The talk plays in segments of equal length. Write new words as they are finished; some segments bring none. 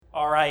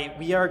All right,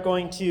 we are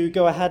going to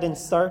go ahead and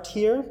start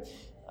here,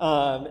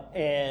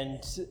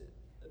 and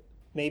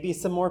maybe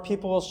some more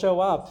people will show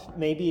up.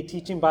 Maybe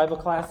teaching Bible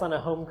class on a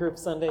home group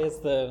Sunday is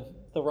the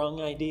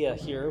wrong idea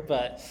here,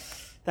 but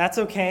that's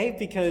okay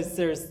because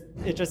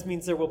it just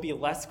means there will be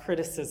less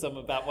criticism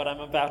about what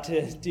I'm about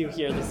to do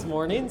here this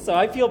morning, so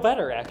I feel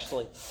better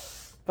actually.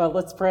 But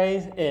let's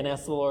pray and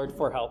ask the Lord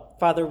for help.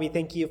 Father, we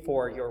thank you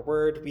for your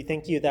word. We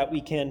thank you that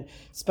we can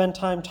spend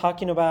time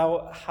talking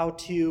about how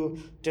to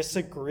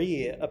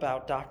disagree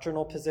about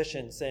doctrinal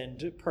positions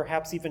and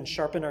perhaps even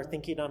sharpen our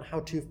thinking on how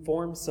to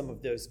form some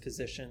of those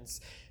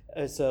positions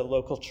as a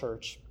local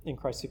church. In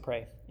Christ we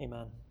pray.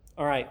 Amen.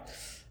 All right.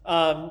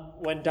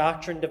 When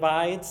doctrine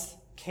divides,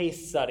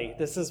 case study.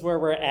 This is where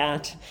we're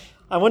at.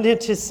 I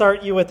wanted to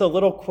start you with a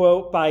little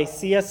quote by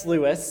C.S.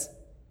 Lewis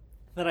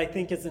that I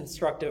think is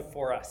instructive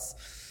for us.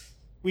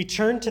 We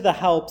turn to the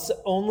helps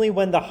only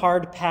when the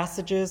hard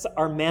passages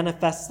are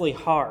manifestly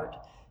hard,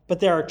 but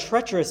there are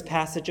treacherous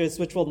passages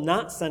which will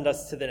not send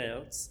us to the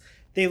notes.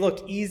 They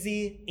look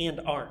easy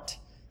and aren't.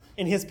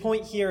 And his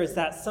point here is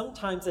that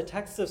sometimes a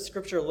text of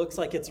Scripture looks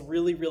like it's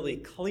really, really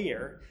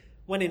clear,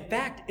 when in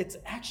fact it's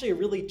actually a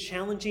really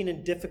challenging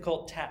and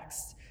difficult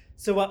text.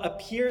 So what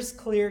appears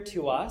clear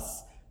to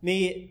us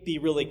may be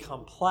really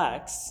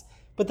complex,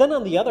 but then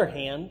on the other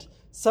hand,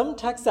 some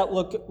texts that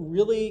look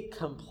really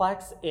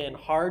complex and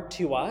hard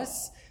to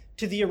us,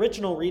 to the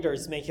original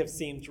readers may have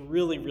seemed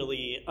really,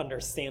 really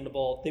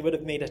understandable. They would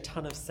have made a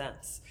ton of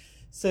sense.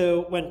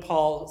 So when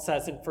Paul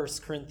says in 1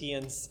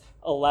 Corinthians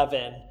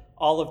 11,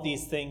 all of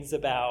these things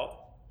about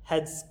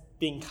heads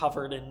being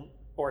covered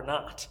or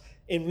not,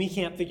 and we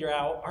can't figure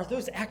out, are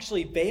those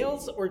actually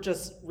veils or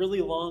just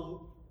really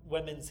long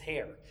women's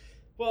hair?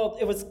 Well,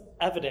 it was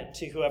evident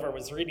to whoever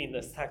was reading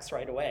this text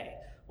right away.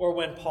 Or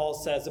when Paul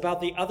says,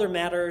 about the other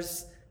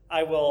matters,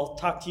 I will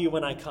talk to you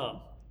when I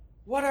come.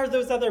 What are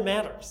those other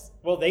matters?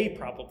 Well, they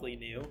probably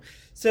knew.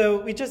 So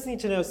we just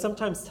need to know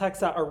sometimes texts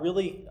that are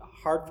really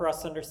hard for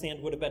us to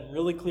understand would have been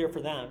really clear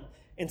for them.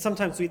 And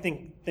sometimes we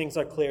think things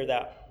are clear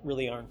that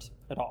really aren't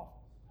at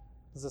all.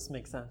 Does this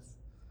make sense?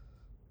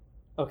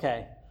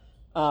 Okay.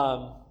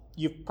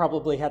 You've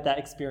probably had that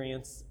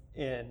experience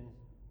in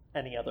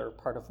any other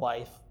part of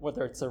life,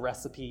 whether it's a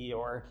recipe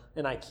or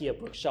an IKEA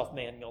bookshelf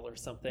manual or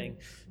something.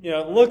 You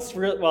know, it looks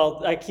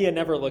well, IKEA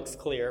never looks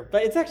clear,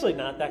 but it's actually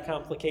not that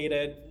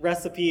complicated.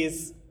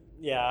 Recipes,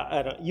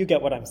 you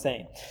get what I'm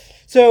saying.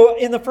 So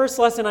in the first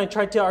lesson, I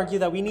tried to argue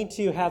that we need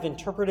to have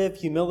interpretive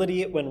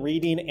humility when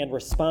reading and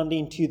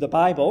responding to the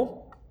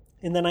Bible.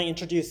 And then I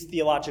introduced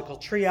theological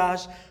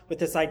triage with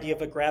this idea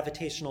of a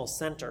gravitational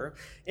center.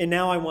 And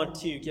now I want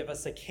to give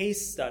us a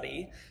case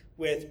study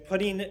with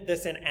putting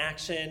this in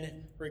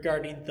action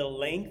regarding the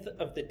length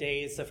of the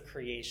days of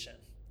creation.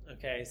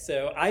 Okay,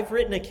 so I've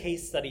written a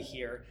case study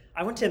here.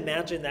 I want to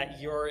imagine that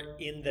you're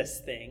in this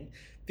thing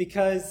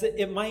because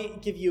it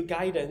might give you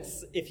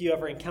guidance if you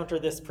ever encounter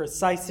this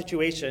precise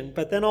situation,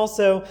 but then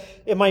also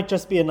it might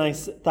just be a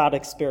nice thought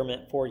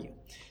experiment for you.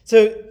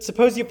 So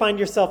suppose you find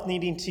yourself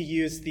needing to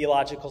use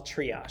theological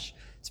triage.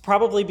 It's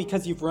probably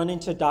because you've run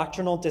into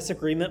doctrinal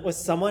disagreement with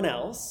someone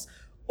else,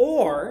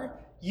 or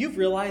you've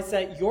realized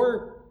that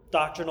your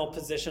doctrinal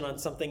position on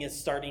something is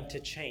starting to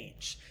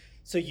change.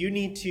 So you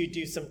need to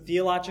do some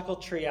theological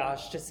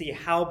triage to see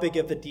how big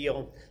of a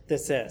deal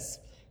this is.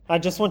 I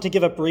just want to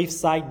give a brief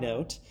side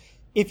note.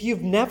 If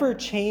you've never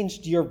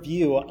changed your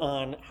view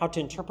on how to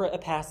interpret a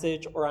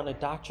passage or on a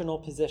doctrinal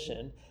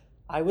position,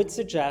 I would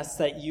suggest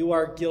that you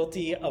are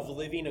guilty of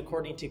living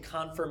according to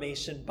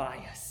confirmation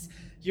bias.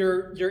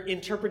 You're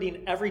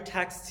interpreting every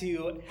text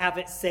to have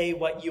it say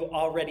what you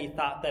already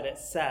thought that it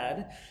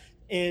said.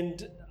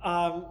 And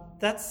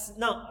that's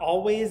not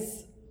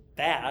always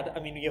bad.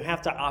 I mean, you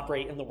have to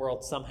operate in the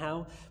world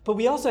somehow. But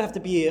we also have to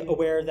be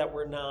aware that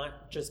we're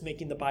not just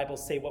making the Bible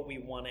say what we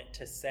want it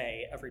to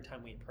say every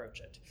time we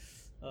approach it.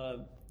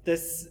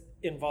 This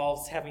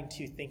involves having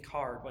to think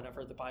hard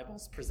whenever the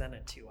Bible's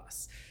presented to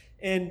us.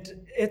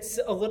 And it's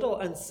a little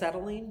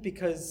unsettling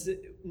because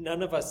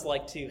none of us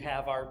like to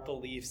have our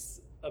beliefs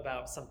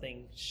about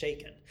something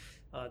shaken.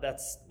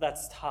 That's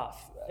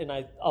tough. And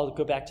I'll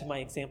go back to my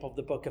example of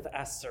the book of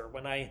Esther.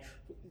 When I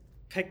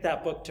picked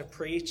that book to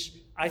preach,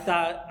 I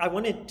thought I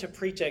wanted to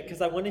preach it because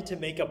I wanted to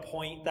make a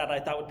point that I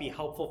thought would be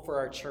helpful for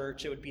our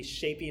church. It would be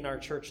shaping our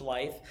church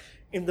life.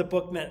 And the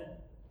book meant,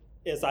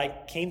 as I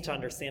came to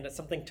understand it,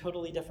 something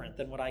totally different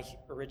than what I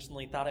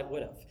originally thought it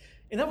would have.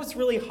 And that was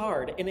really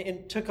hard. And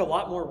it took a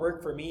lot more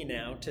work for me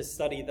now to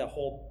study the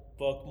whole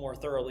book more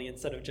thoroughly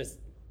instead of just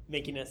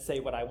making it say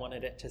what I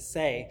wanted it to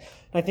say.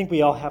 And I think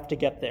we all have to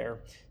get there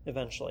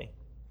eventually.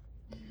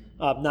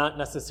 Not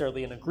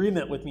necessarily in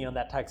agreement with me on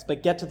that text,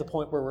 but get to the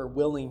point where we're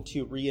willing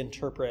to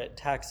reinterpret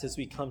text as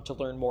we come to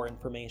learn more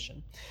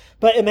information.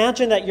 But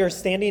imagine that you're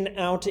standing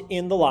out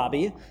in the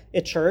lobby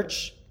at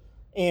church,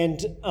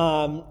 and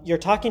you're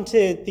talking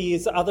to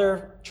these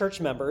other church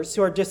members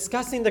who are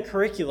discussing the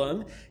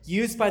curriculum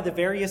used by the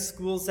various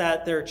schools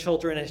that their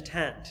children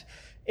attend.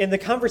 And the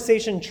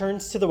conversation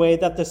turns to the way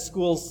that the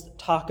schools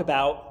talk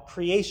about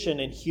creation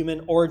and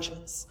human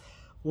origins.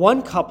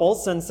 One couple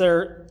sends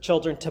their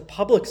children to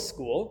public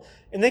school,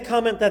 and they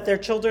comment that their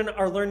children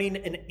are learning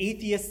an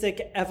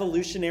atheistic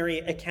evolutionary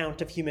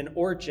account of human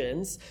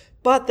origins,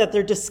 but that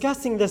they're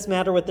discussing this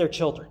matter with their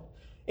children.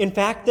 In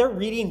fact, they're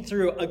reading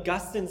through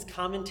Augustine's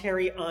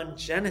commentary on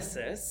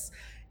Genesis,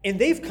 and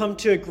they've come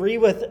to agree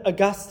with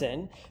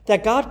Augustine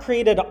that God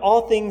created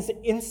all things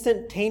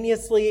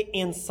instantaneously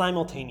and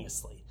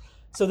simultaneously.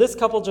 So this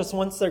couple just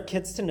wants their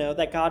kids to know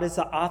that God is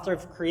the author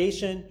of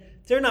creation.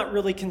 They're not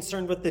really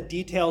concerned with the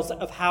details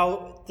of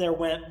how there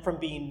went from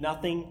being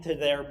nothing to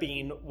there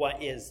being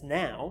what is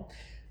now.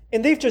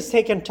 And they've just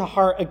taken to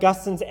heart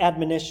Augustine's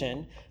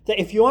admonition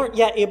that if you aren't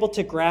yet able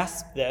to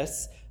grasp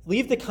this,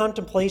 leave the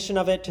contemplation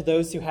of it to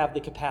those who have the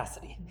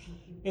capacity.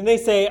 And they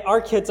say,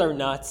 our kids are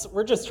nuts.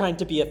 We're just trying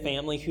to be a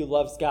family who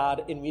loves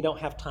God, and we don't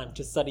have time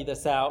to study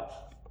this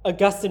out.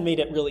 Augustine made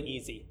it really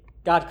easy.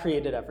 God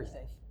created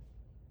everything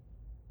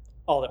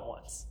all at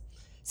once.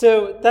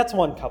 So that's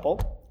one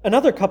couple.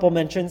 Another couple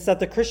mentions that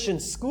the Christian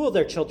school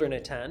their children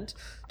attend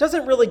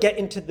doesn't really get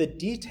into the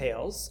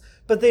details,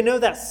 but they know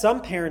that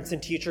some parents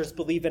and teachers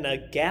believe in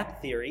a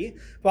gap theory,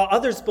 while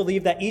others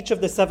believe that each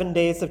of the 7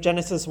 days of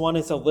Genesis 1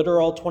 is a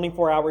literal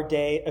 24-hour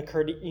day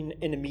occurring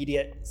in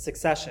immediate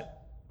succession.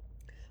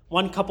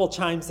 One couple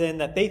chimes in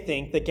that they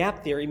think the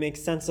gap theory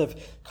makes sense of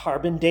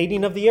carbon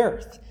dating of the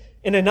earth.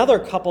 And another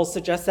couple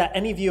suggests that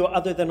any view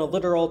other than a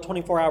literal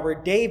 24-hour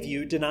day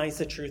view denies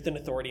the truth and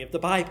authority of the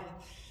Bible.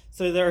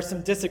 So there are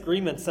some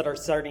disagreements that are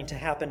starting to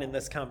happen in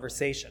this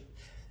conversation.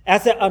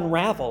 As it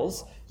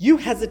unravels, you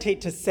hesitate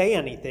to say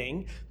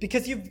anything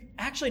because you've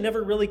actually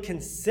never really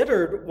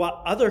considered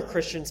what other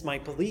Christians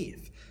might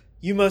believe.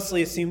 You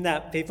mostly assume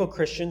that faithful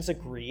Christians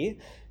agree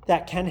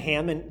that Ken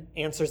Ham and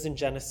answers in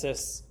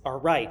Genesis are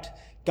right.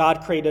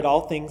 God created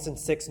all things in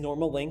 6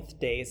 normal-length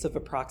days of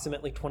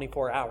approximately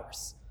 24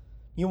 hours.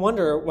 You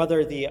wonder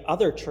whether the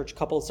other church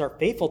couples are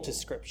faithful to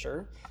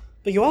Scripture,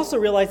 but you also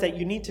realize that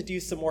you need to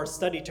do some more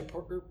study to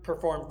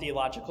perform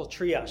theological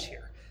triage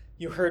here.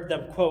 You heard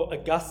them quote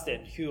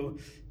Augustine, who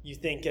you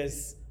think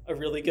is a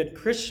really good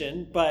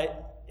Christian,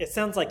 but it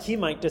sounds like he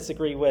might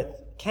disagree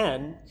with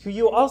Ken, who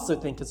you also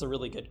think is a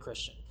really good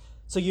Christian.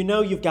 So you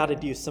know you've got to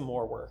do some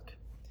more work.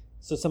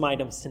 So some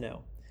items to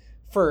know.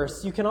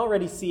 First, you can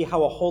already see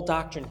how a whole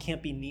doctrine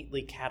can't be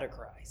neatly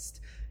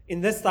categorized.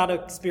 In this thought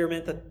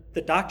experiment,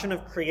 the doctrine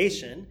of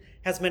creation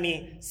has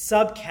many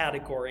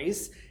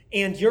subcategories,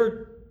 and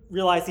you're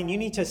realizing you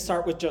need to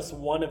start with just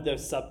one of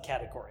those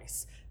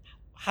subcategories.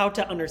 How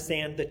to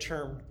understand the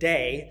term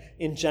day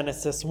in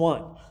Genesis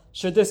 1.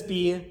 Should this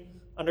be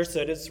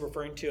understood as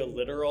referring to a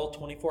literal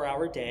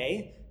 24-hour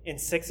day and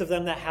 6 of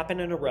them that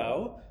happen in a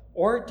row,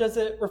 or does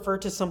it refer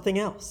to something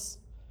else?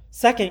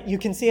 Second, you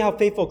can see how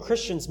faithful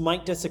Christians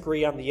might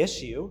disagree on the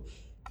issue,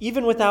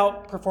 even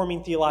without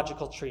performing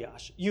theological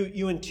triage.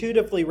 You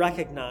intuitively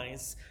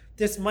recognize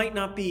this might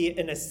not be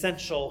an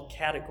essential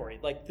category.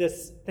 Like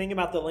this thing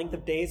about the length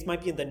of days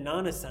might be in the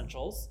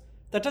non-essentials.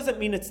 That doesn't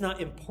mean it's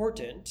not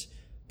important,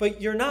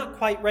 but you're not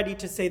quite ready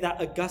to say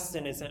that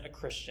Augustine isn't a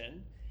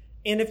Christian.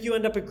 And if you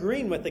end up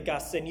agreeing with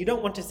Augustine, you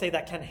don't want to say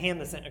that Ken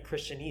Ham isn't a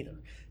Christian either.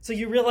 So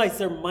you realize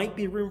there might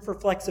be room for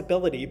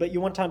flexibility, but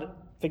you want to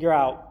figure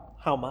out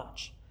how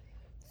much.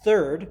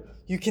 Third,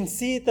 you can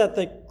see that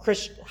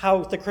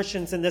how the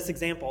Christians in this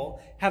example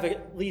have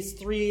at least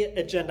 3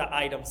 agenda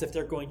items if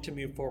they're going to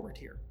move forward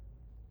here.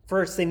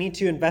 First, they need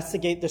to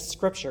investigate the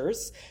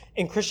scriptures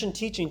and Christian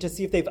teaching to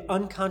see if they've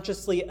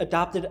unconsciously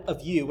adopted a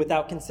view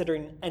without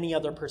considering any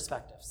other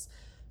perspectives.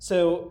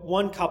 So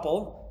one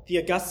couple, the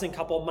Augustine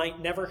couple,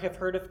 might never have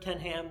heard of Ken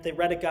Ham. They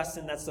read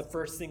Augustine, that's the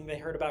first thing they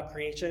heard about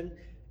creation,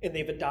 and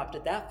they've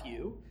adopted that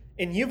view.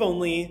 And you've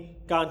only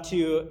gone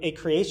to a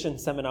creation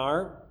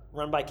seminar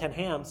run by Ken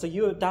Ham, so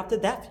you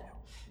adopted that view.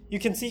 You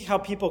can see how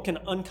people can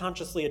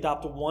unconsciously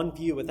adopt one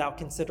view without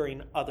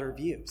considering other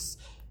views.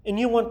 And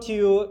you want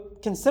to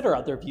consider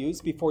other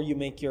views before you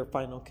make your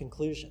final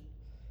conclusion.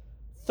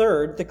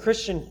 Third, the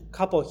Christian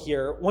couple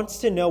here wants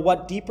to know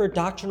what deeper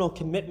doctrinal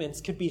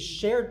commitments could be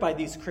shared by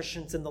these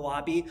Christians in the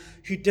lobby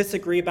who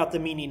disagree about the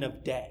meaning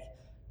of day.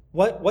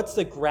 What's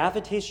the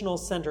gravitational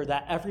center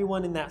that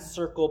everyone in that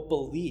circle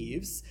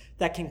believes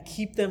that can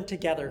keep them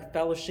together,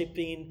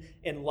 fellowshipping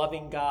and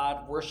loving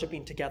God,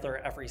 worshiping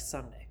together every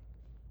Sunday?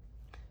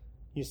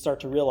 You start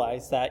to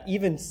realize that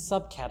even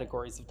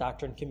subcategories of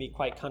doctrine can be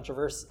quite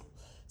controversial.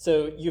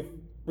 So you've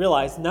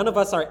realized none of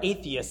us are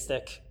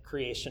atheistic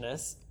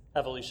creationists,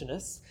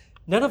 evolutionists.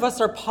 None of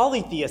us are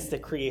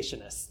polytheistic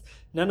creationists.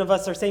 None of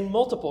us are saying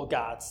multiple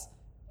gods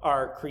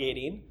are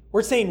creating.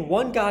 We're saying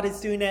one God is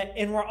doing it,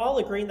 and we're all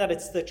agreeing that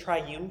it's the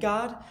triune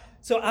God.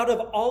 So out of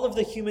all of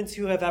the humans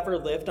who have ever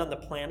lived on the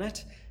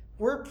planet,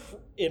 we're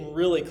in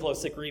really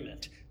close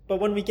agreement. But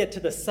when we get to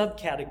the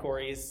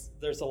subcategories,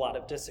 there's a lot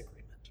of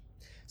disagreement.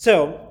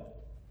 So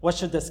what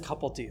should this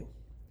couple do?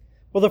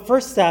 Well, the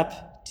first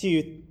step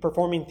to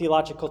performing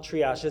theological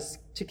triage is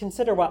to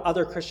consider what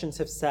other Christians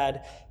have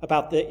said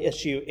about the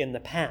issue in the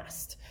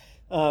past.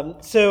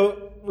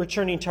 So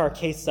returning to our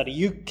case study,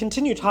 you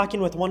continue talking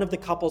with one of the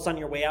couples on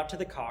your way out to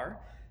the car,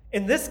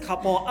 And this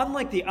couple,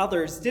 unlike the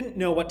others, didn't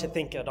know what to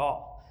think at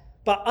all.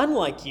 But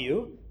unlike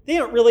you, they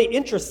aren't really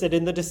interested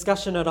in the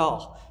discussion at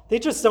all. They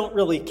just don't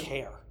really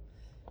care.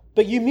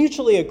 But you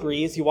mutually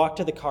agree as you walk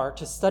to the car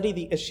to study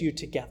the issue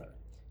together.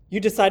 You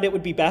decide it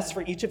would be best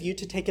for each of you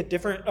to take a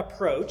different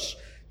approach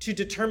to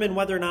determine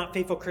whether or not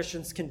faithful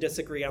Christians can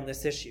disagree on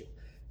this issue.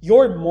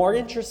 You're more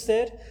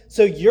interested,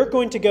 so you're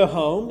going to go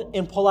home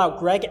and pull out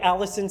Greg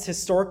Allison's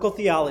historical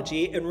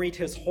theology and read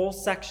his whole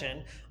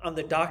section on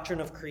the doctrine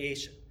of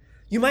creation.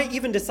 You might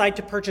even decide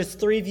to purchase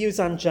 3 views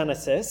on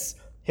Genesis,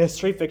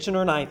 history, fiction,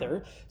 or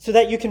neither, so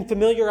that you can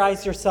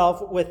familiarize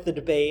yourself with the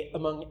debate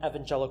among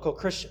evangelical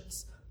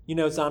Christians. You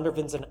know,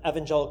 Zondervan's an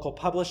evangelical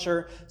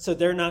publisher, so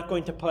they're not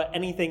going to put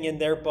anything in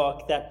their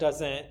book that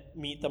doesn't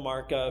meet the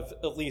mark of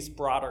at least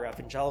broader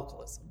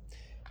evangelicalism.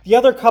 The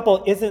other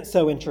couple isn't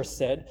so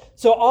interested,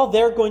 so all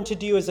they're going to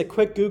do is a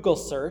quick Google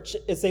search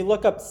is they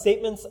look up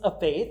statements of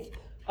faith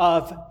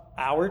of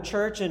our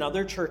church and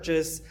other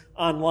churches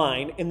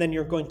online, and then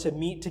you're going to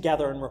meet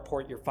together and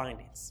report your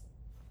findings.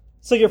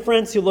 So your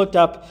friends who looked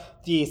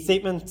up the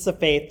statements of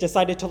faith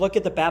decided to look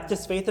at the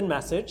Baptist Faith and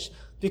Message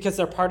because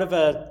they're part of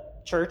a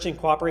church in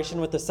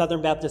cooperation with the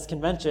Southern Baptist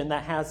Convention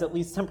that has at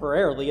least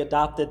temporarily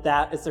adopted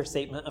that as their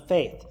statement of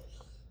faith.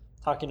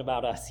 Talking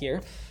about us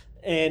here.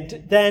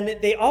 And then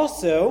they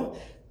also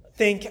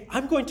think,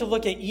 I'm going to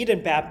look at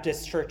Eden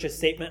Baptist Church's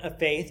statement of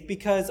faith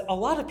because a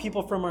lot of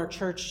people from our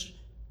church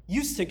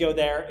used to go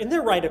there, and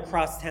they're right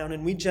across town,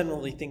 and we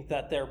generally think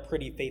that they're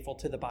pretty faithful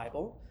to the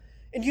Bible.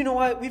 And you know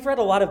what? We've read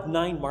a lot of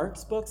 9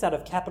 Marks books out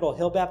of Capitol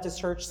Hill Baptist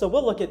Church, so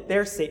we'll look at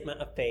their statement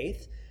of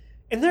faith.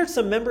 And there's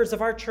some members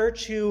of our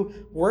church who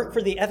work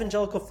for the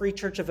Evangelical Free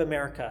Church of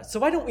America, so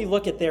why don't we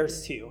look at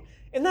theirs too?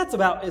 And that's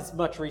about as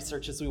much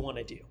research as we want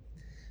to do.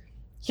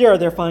 Here are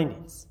their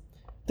findings.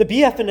 The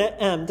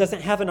BF&M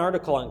doesn't have an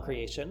article on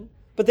creation,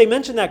 but they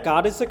mention that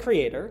God is the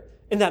creator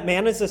and that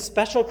man is a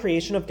special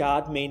creation of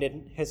God made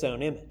in his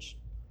own image.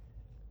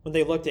 When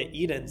they looked at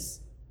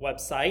Eden's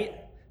website,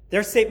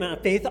 their statement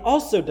of faith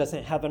also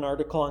doesn't have an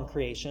article on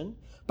creation,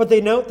 but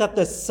they note that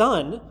the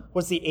Son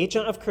was the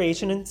agent of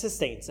creation and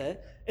sustains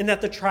it, and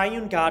that the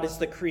triune God is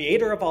the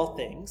creator of all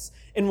things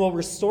and will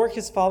restore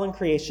his fallen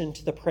creation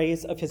to the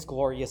praise of his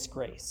glorious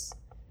grace.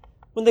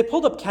 When they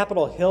pulled up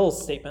Capitol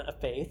Hill's statement of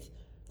faith,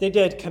 they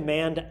did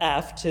Command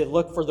F to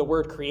look for the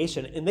word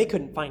creation, and they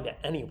couldn't find it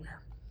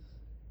anywhere.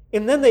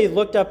 And then they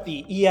looked up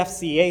the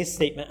EFCA's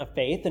statement of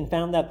faith and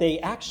found that they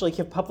actually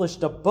have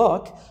published a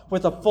book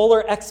with a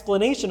fuller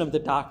explanation of the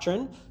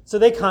doctrine. So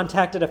they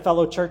contacted a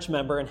fellow church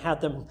member and had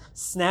them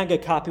snag a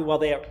copy while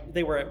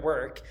they were at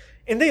work.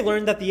 And they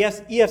learned that the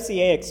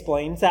EFCA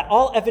explains that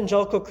all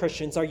evangelical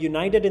Christians are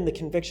united in the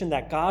conviction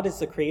that God is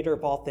the creator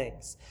of all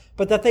things,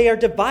 but that they are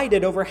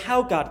divided over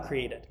how God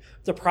created,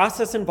 the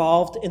process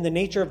involved in the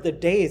nature of the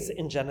days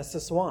in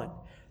Genesis 1.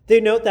 They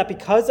note that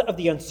because of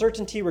the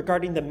uncertainty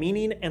regarding the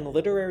meaning and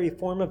literary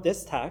form of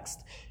this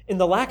text, and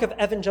the lack of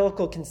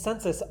evangelical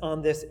consensus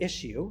on this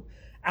issue,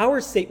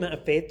 our statement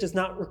of faith does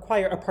not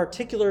require a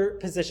particular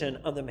position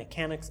on the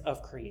mechanics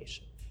of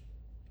creation.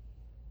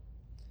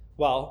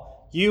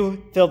 Well,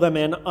 you fill them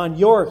in on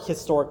your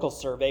historical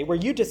survey where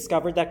you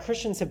discovered that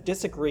Christians have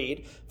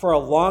disagreed for a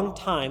long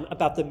time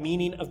about the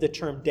meaning of the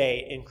term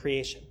day in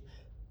creation.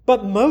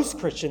 But most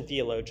Christian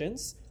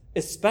theologians,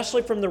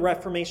 especially from the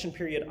Reformation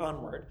period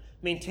onward,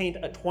 maintained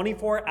a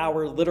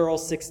 24-hour literal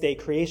 6-day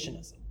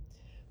creationism.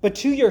 But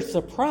to your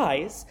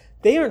surprise,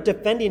 they aren't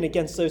defending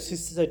against those who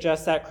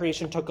suggest that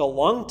creation took a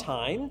long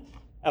time,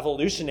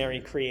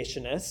 evolutionary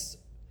creationists,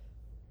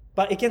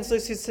 but against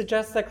those who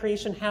suggest that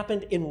creation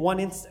happened in one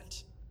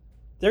instant.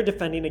 They're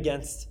defending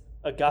against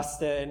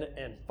Augustine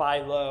and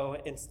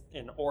Philo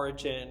and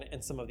Origen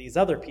and some of these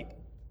other people.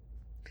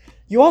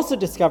 You also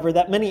discover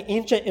that many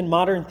ancient and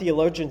modern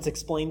theologians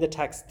explain the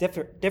text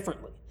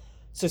differently.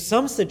 So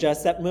some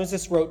suggest that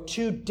Moses wrote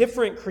 2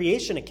 different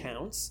creation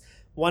accounts,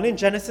 one in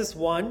Genesis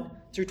 1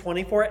 through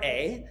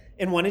 24a,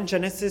 and one in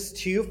Genesis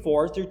 2,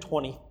 4 through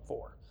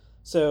 24.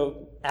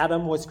 So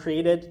Adam was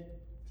created,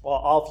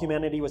 all of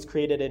humanity was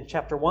created in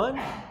chapter 1,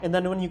 and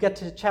then when you get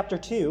to chapter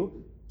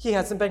 2, he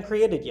hasn't been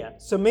created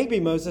yet. So maybe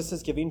Moses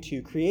is giving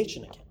 2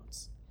 creation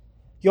accounts.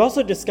 You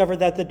also discover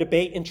that the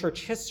debate in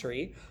church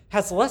history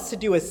has less to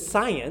do with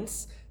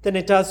science than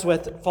it does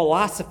with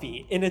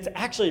philosophy, and it's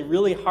actually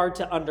really hard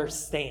to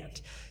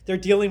understand. They're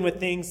dealing with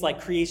things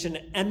like creation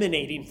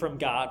emanating from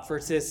God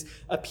versus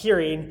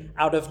appearing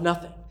out of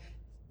nothing.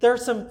 There are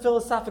some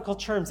philosophical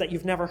terms that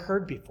you've never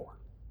heard before.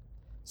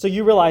 So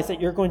you realize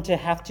that you're going to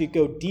have to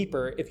go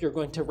deeper if you're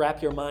going to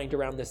wrap your mind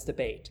around this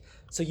debate.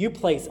 So you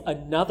place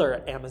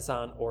another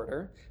Amazon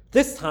order.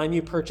 This time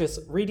you purchase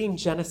Reading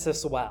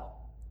Genesis Well.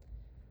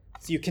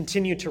 So you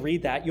continue to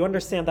read that. You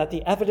understand that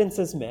the evidence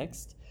is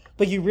mixed,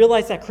 but you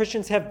realize that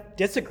Christians have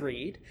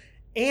disagreed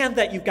and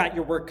that you've got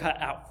your work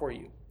cut out for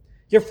you.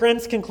 Your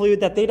friends conclude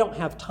that they don't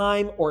have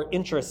time or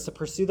interest to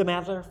pursue the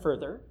matter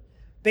further.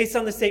 Based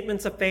on the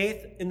statements of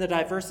faith and the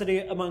diversity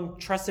among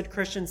trusted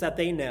Christians that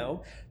they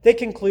know, they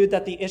conclude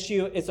that the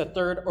issue is a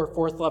 3rd or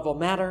 4th level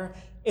matter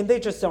and they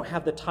just don't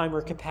have the time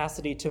or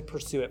capacity to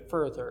pursue it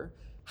further.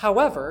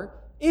 However,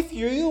 if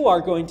you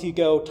are going to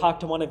go talk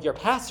to one of your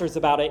pastors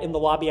about it in the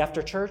lobby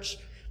after church,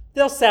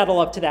 they'll saddle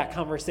up to that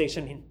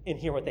conversation and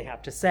hear what they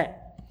have to say.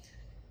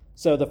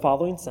 So the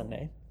following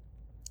Sunday,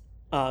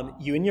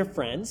 you and your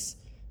friends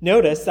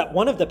notice that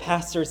one of the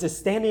pastors is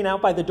standing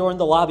out by the door in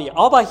the lobby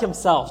all by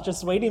himself,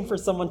 just waiting for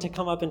someone to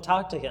come up and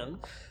talk to him.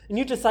 And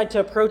you decide to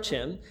approach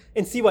him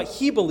and see what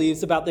he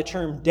believes about the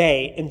term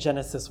day in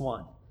Genesis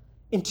 1.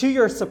 And to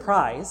your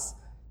surprise,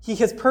 he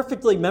has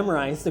perfectly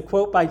memorized the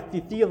quote by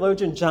the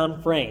theologian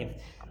John Frame.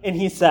 And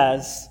he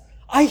says,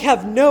 "I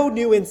have no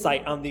new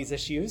insight on these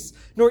issues,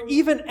 nor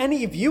even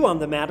any view on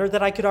the matter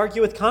that I could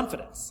argue with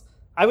confidence.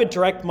 I would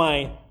direct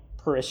my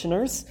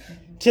parishioners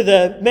to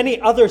the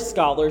many other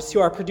scholars who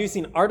are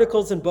producing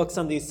articles and books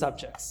on these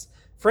subjects.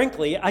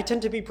 Frankly, I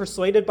tend to be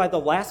persuaded by the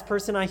last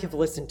person I have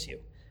listened to.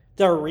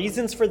 There are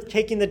reasons for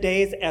taking the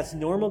days as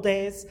normal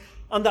days.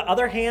 On the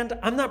other hand,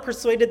 I'm not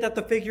persuaded that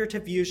the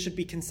figurative view should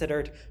be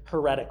considered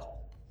heretical."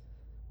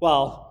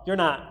 Well, you're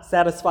not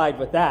satisfied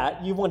with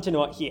that. You want to know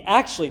what he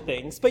actually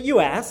thinks, but you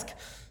ask,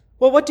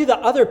 "Well, what do the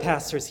other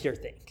pastors here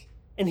think?"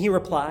 And he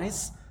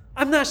replies,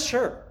 "I'm not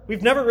sure.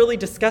 We've never really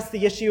discussed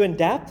the issue in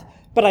depth,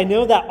 but I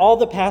know that all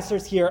the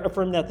pastors here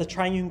affirm that the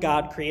triune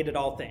God created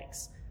all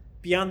things.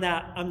 Beyond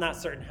that, I'm not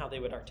certain how they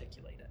would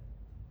articulate it."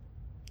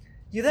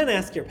 You then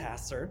ask your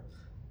pastor,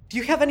 "Do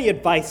you have any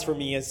advice for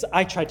me as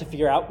I try to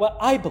figure out what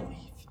I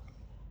believe?"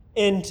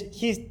 And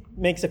he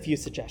makes a few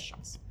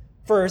suggestions.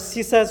 First,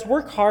 he says,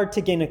 work hard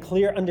to gain a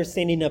clear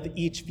understanding of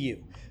each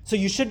view. So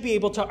you should be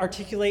able to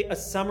articulate a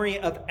summary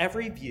of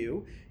every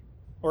view,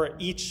 or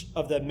each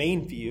of the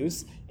main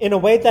views, in a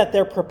way that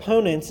their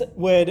proponents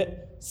would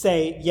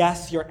say,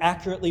 yes, you're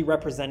accurately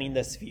representing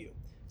this view.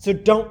 So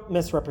don't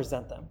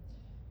misrepresent them.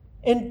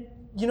 And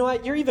you know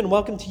what? You're even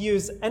welcome to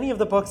use any of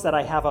the books that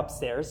I have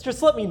upstairs.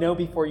 Just let me know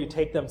before you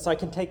take them so I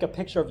can take a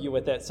picture of you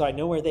with it so I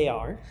know where they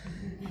are.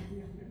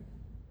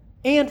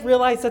 And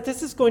realize that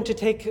this is going to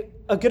take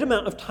a good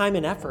amount of time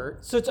and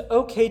effort, so it's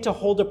okay to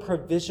hold a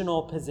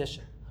provisional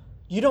position.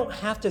 You don't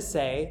have to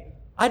say,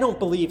 "I don't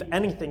believe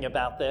anything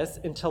about this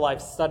until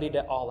I've studied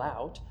it all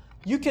out."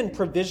 You can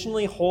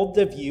provisionally hold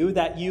the view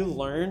that you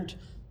learned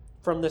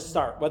from the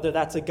start, whether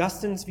that's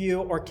Augustine's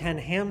view or Ken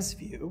Ham's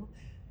view.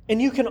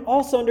 And you can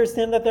also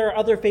understand that there are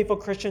other faithful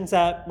Christians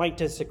that might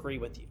disagree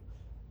with you.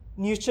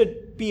 And you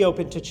should be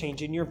open to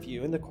changing your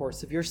view in the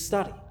course of your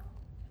study.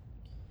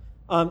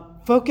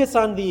 Focus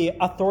on the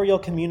authorial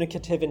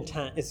communicative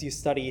intent as you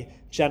study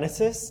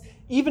Genesis,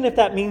 even if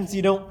that means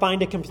you don't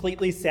find a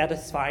completely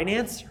satisfying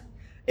answer.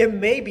 It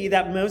may be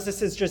that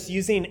Moses is just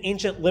using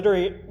ancient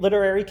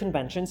literary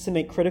conventions to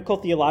make critical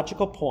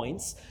theological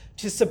points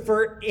to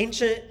subvert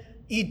ancient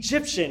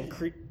Egyptian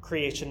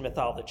creation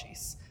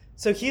mythologies.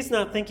 So he's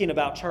not thinking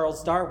about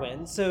Charles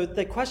Darwin, so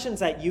the questions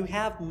that you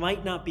have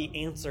might not be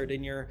answered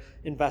in your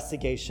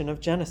investigation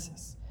of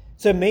Genesis.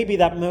 So it may be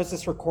that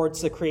Moses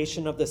records the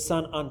creation of the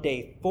sun on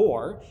day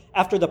 4,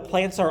 after the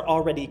plants are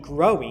already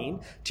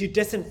growing, to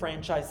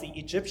disenfranchise the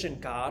Egyptian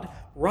god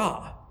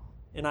Ra.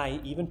 And I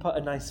even put a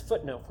nice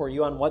footnote for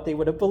you on what they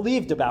would have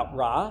believed about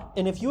Ra.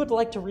 And if you would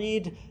like to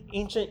read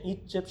ancient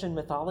Egyptian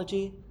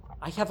mythology,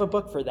 I have a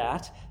book for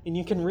that. And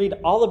you can read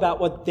all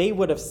about what they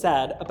would have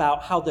said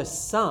about how the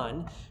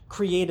sun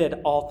created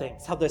all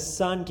things, how the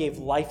sun gave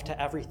life to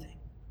everything.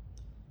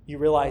 You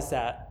realize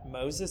that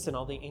Moses and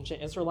all the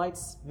ancient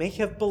Israelites may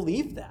have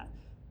believed that.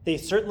 They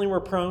certainly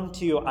were prone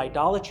to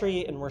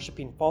idolatry and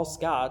worshiping false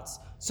gods,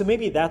 so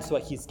maybe that's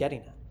what he's getting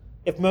at.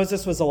 If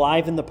Moses was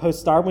alive in the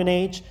post-Darwin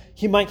age,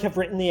 he might have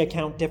written the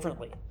account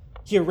differently.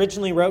 He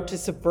originally wrote to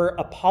subvert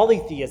a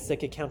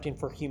polytheistic accounting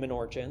for human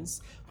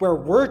origins, where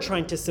we're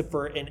trying to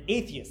subvert an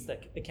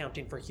atheistic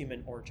accounting for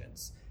human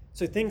origins.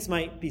 So things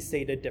might be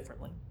stated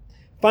differently.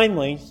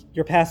 Finally,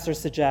 your pastor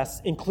suggests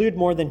include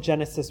more than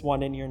Genesis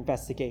 1 in your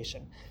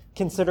investigation.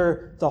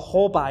 Consider the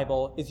whole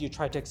Bible as you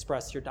try to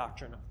express your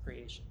doctrine of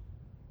creation.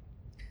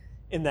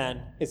 And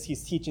then, as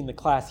he's teaching the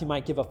class, he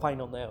might give a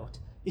final note.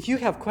 If you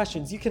have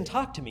questions, you can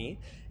talk to me,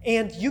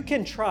 and you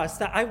can trust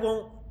that I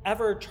won't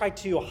ever try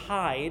to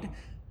hide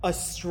a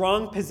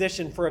strong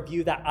position for a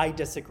view that I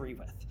disagree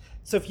with.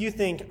 So if you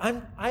think,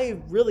 I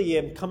really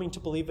am coming to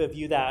believe a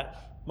view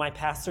that my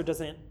pastor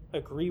doesn't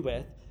agree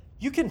with,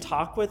 you can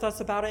talk with us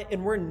about it,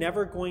 and we're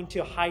never going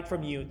to hide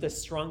from you the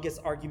strongest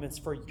arguments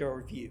for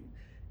your view.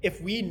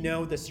 If we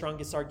know the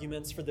strongest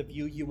arguments for the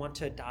view you want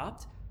to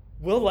adopt,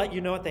 we'll let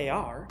you know what they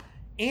are,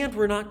 and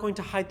we're not going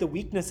to hide the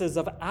weaknesses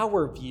of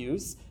our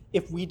views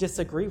if we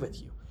disagree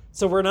with you.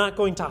 So we're not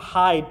going to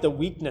hide the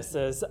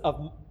weaknesses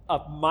of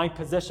my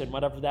position,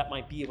 whatever that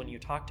might be when you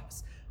talk to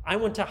us. I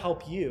want to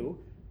help you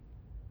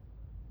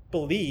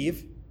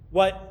believe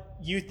what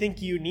you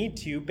think you need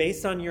to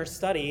based on your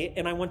study,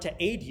 and I want to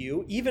aid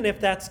you, even if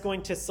that's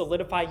going to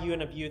solidify you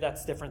in a view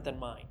that's different than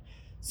mine.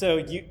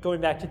 So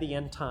going back to the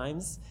end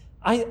times,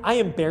 I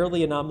am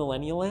barely a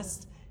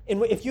non-millennialist,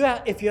 and if you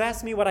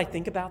ask me what I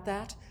think about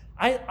that,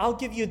 I'll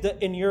give you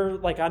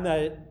I'm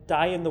a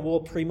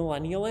die-in-the-wool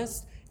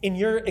premillennialist, and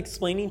you're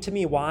explaining to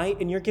me why,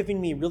 and you're giving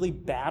me really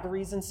bad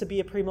reasons to be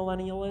a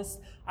premillennialist,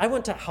 I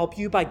want to help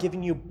you by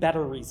giving you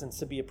better reasons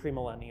to be a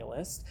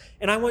premillennialist.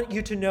 And I want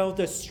you to know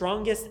the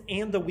strongest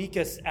and the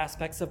weakest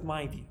aspects of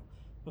my view.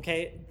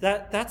 Okay?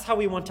 That's how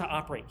we want to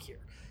operate here.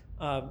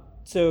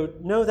 So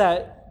know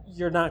that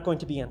you're not going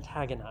to be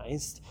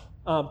antagonized.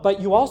 But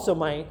you also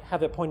might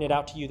have it pointed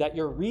out to you that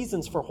your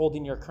reasons for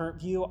holding your current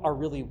view are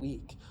really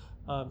weak.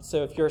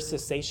 So if you're a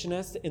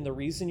cessationist, and the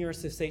reason you're a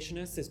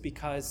cessationist is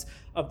because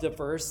of the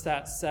verse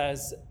that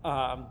says,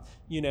 all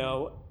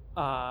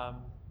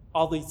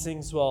these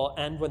things will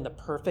end when the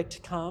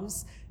perfect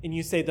comes, and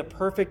you say the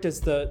perfect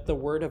is the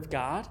word of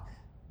God,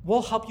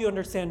 we'll help you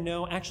understand,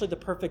 no, actually the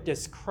perfect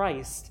is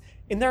Christ.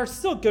 And there are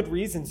still good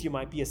reasons you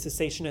might be a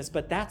cessationist,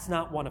 but that's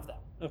not one of them,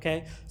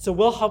 okay? So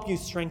we'll help you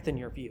strengthen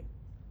your view.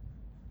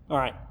 All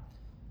right,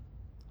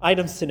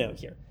 items to note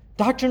here.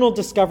 Doctrinal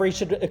discovery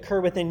should occur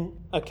within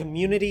a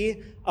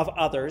community of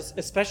others,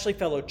 especially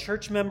fellow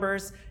church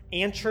members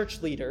and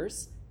church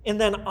leaders, and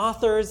then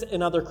authors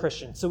and other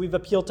Christians. So we've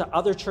appealed to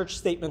other church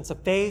statements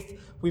of faith,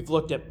 we've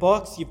looked at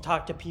books, you've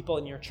talked to people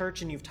in your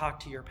church, and you've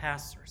talked to your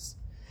pastors.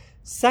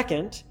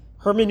 Second,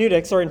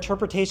 hermeneutics or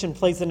interpretation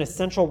plays an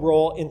essential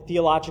role in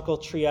theological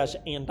triage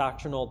and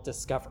doctrinal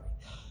discovery.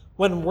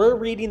 When we're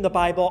reading the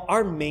Bible,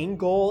 our main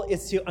goal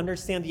is to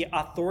understand the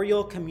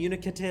authorial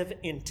communicative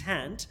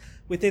intent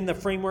within the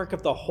framework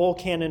of the whole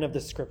canon of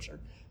the Scripture.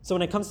 So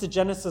when it comes to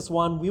Genesis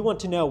 1, we want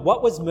to know,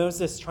 what was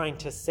Moses trying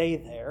to say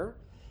there?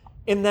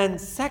 And then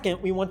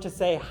second, we want to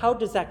say, how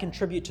does that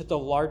contribute to the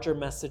larger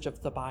message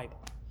of the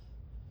Bible?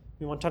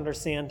 We want to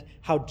understand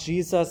how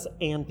Jesus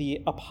and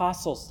the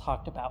apostles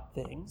talked about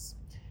things.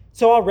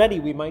 So already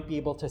we might be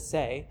able to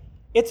say,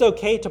 it's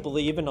okay to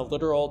believe in a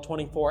literal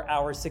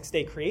 24-hour,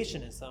 6-day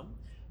creationism,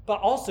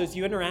 but also as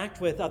you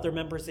interact with other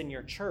members in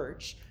your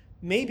church,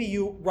 maybe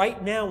you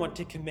right now want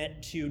to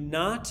commit to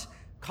not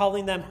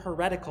calling them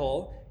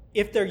heretical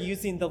if they're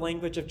using the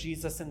language of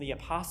Jesus and the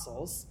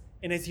apostles.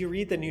 And as you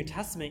read the New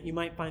Testament, you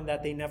might find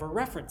that they never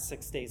reference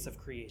 6 days of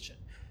creation.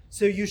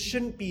 So you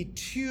shouldn't be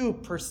too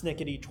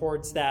persnickety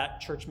towards that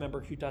church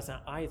member who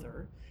doesn't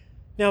either.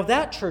 Now,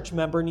 that church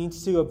member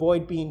needs to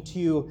avoid being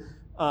too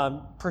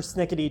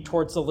persnickety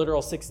towards the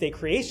literal 6-day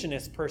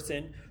creationist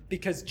person,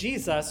 because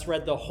Jesus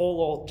read the whole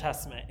Old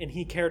Testament and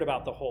he cared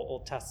about the whole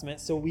Old Testament,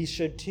 so we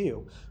should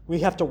too. We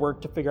have to work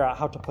to figure out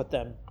how to put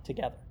them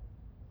together.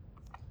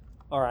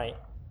 All right.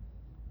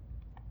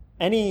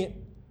 Any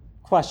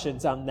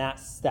questions on that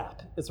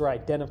step as we're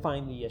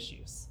identifying the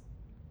issues?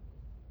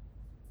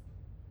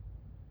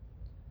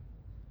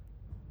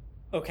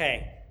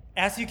 Okay.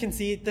 As you can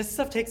see, this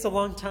stuff takes a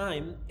long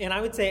time, and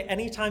I would say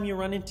anytime you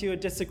run into a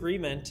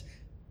disagreement,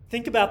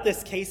 think about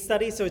this case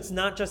study, so it's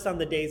not just on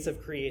the days of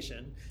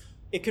creation.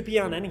 It could be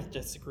on any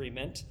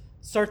disagreement.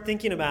 Start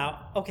thinking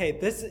about, okay,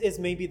 this is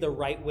maybe the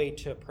right way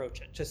to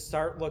approach it. Just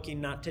start looking,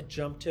 not to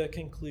jump to a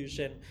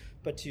conclusion,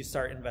 but to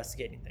start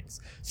investigating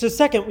things. So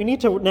second, we need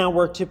to now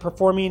work to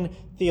performing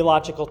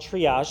theological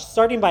triage,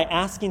 starting by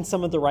asking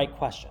some of the right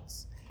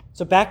questions.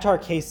 So back to our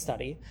case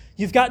study.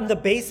 You've gotten the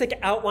basic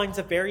outlines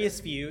of various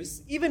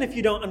views, even if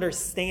you don't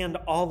understand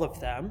all of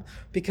them,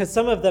 because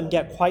some of them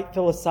get quite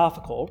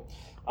philosophical.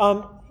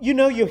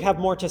 You have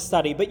more to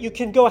study, but you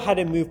can go ahead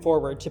and move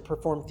forward to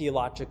perform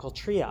theological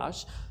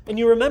triage. And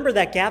you remember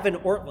that Gavin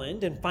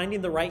Ortland, in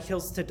Finding the Right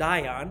Hills to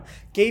Die On,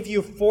 gave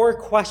you 4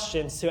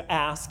 questions to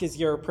ask as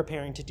you're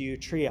preparing to do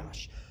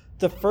triage.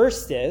 The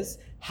first is,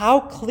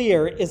 how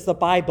clear is the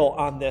Bible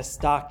on this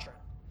doctrine?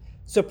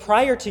 So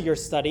prior to your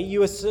study,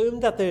 you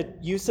assumed that the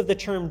use of the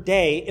term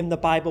day in the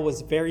Bible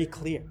was very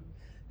clear.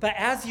 But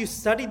as you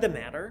studied the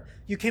matter,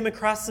 you came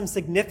across some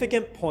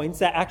significant points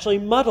that actually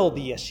muddle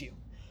the issue.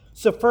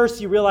 So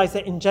first, you realize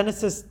that in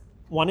Genesis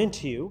 1 and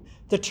 2,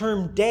 the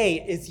term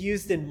day is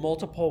used in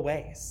multiple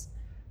ways.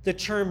 The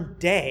term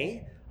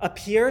day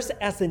appears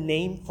as a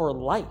name for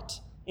light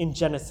in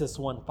Genesis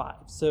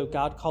 1:5. So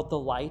God called the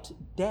light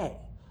day.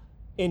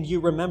 And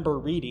you remember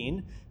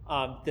reading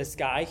this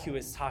guy who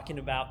is talking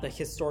about the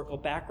historical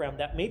background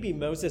that maybe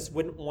Moses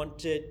wouldn't want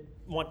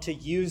to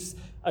use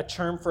a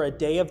term for a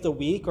day of the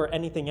week or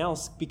anything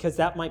else because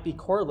that might be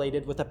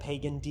correlated with a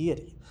pagan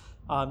deity.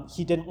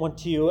 He didn't want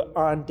to,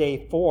 on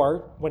day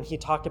 4, when he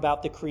talked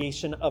about the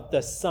creation of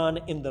the sun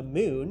and the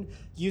moon,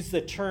 use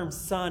the term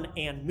sun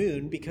and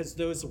moon because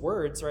those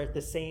words are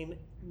the same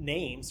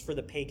names for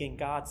the pagan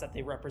gods that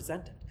they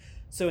represented.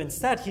 So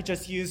instead, he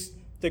just used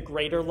the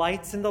greater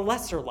lights and the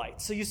lesser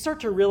lights. So you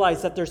start to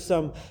realize that there's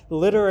some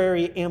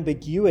literary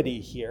ambiguity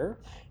here.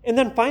 And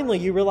then finally,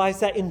 you realize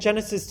that in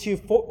Genesis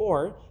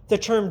 2:4, the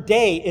term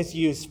day is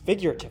used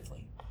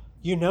figuratively.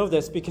 You know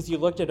this because you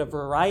looked at a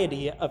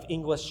variety of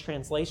English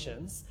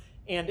translations.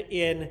 And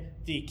in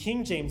the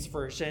King James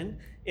Version,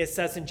 it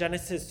says in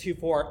Genesis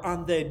 2:4,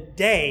 on the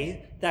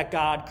day that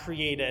God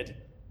created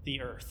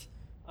the earth.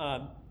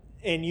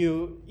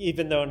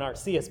 Even though in our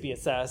CSB it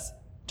says,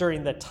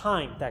 during the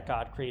time that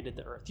God created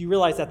the earth. You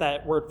realize that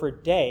that word for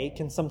day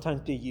can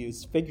sometimes be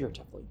used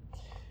figuratively.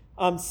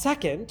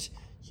 Second,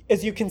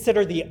 As you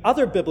consider the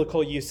other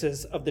biblical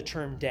uses of the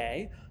term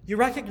day, you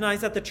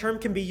recognize that the term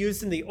can be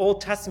used in the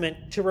Old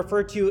Testament to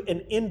refer to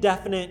an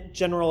indefinite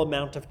general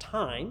amount of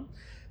time,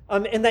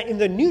 and that in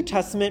the New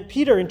Testament,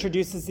 Peter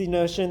introduces the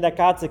notion that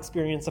God's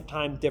experience of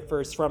time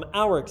differs from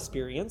our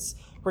experience,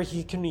 where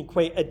he can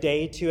equate a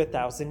day to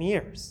 1,000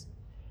 years.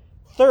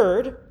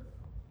 Third,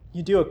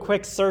 you do a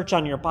quick search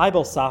on your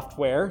Bible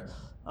software,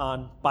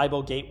 on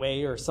Bible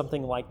Gateway or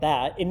something like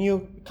that, and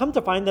you come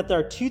to find that there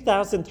are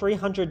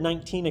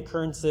 2,319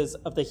 occurrences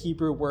of the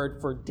Hebrew word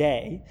for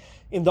day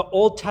in the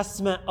Old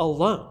Testament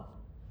alone.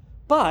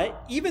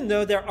 But even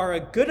though there are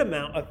a good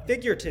amount of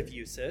figurative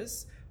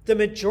uses, the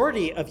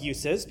majority of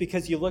uses,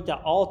 because you looked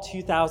at all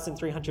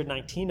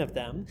 2,319 of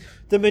them,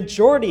 the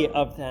majority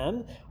of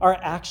them are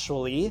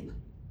actually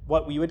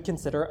what we would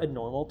consider a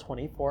normal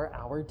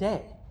 24-hour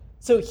day.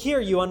 So here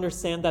you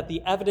understand that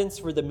the evidence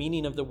for the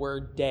meaning of the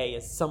word day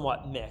is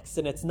somewhat mixed,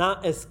 and it's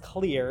not as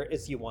clear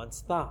as you once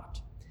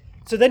thought.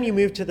 So then you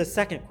move to the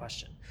second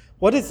question.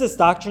 What is this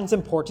doctrine's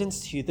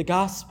importance to the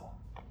gospel?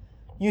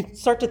 You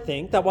start to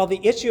think that while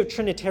the issue of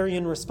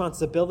Trinitarian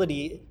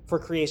responsibility for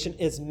creation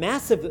is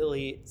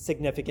massively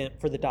significant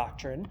for the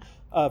doctrine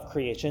of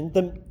creation,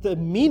 the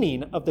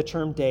meaning of the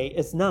term day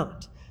is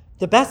not.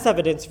 The best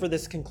evidence for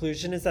this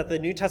conclusion is that the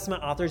New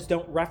Testament authors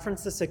don't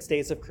reference the 6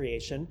 days of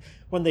creation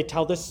when they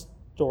tell the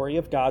story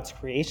of God's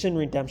creation,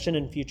 redemption,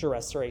 and future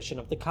restoration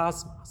of the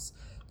cosmos.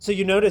 So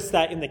you notice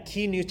that in the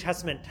key New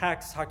Testament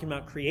texts talking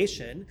about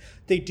creation,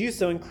 they do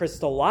so in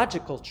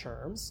Christological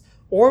terms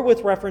or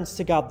with reference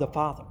to God the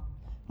Father.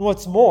 And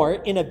what's more,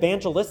 in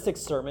evangelistic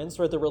sermons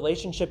where the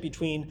relationship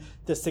between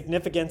the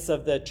significance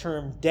of the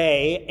term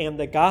day and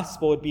the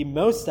gospel would be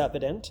most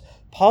evident,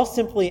 Paul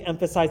simply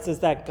emphasizes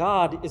that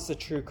God is the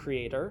true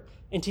creator,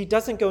 and he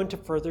doesn't go into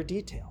further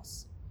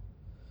details.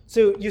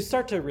 So you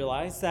start to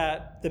realize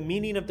that the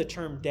meaning of the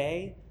term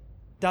day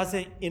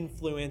doesn't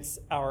influence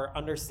our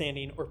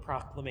understanding or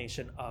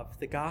proclamation of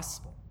the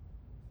gospel.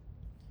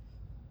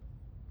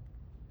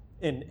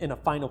 In a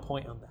final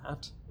point on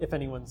that, if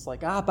anyone's like,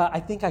 but I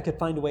think I could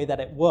find a way that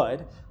it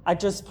would, I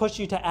just push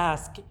you to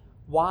ask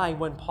why,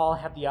 when Paul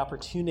had the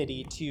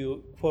opportunity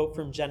to quote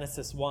from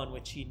Genesis 1,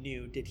 which he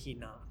knew, did he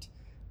not?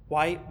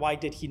 Why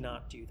did he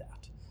not do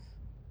that?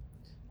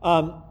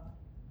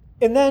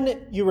 And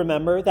then you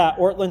remember that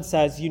Ortlund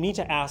says you need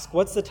to ask,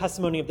 what's the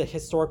testimony of the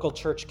historical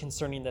church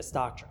concerning this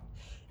doctrine?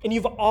 And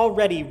you've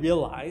already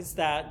realized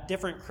that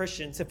different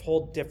Christians have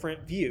held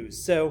different views.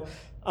 So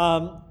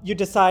you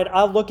decide,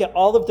 I'll look at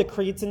all of the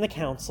creeds and the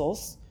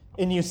councils,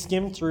 and you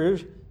skim through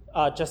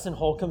Justin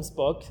Holcomb's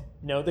book,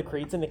 Know the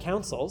Creeds and the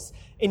Councils,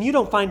 and you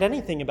don't find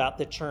anything about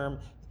the term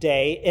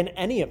day in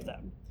any of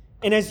them.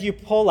 And as you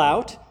pull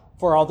out,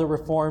 for all the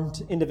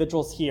Reformed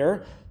individuals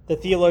here, the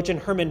theologian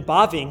Herman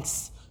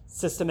Bavinck's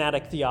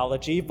Systematic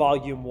Theology,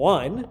 Volume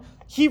 1,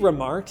 he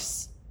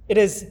remarks, it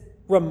is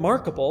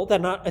remarkable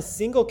that not a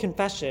single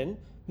confession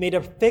made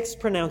a fixed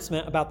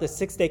pronouncement about the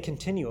 6-day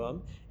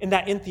continuum, and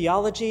that in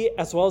theology,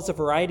 as well as a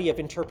variety of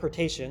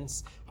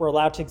interpretations, were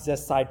allowed to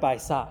exist side by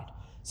side.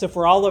 So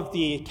for all of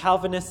the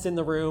Calvinists in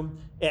the room,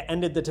 it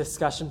ended the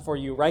discussion for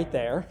you right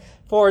there.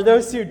 For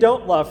those who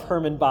don't love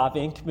Herman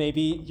Bavinck,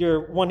 maybe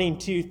you're wanting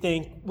to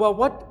think, well,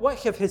 what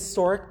have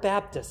historic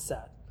Baptists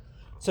said?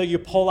 So you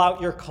pull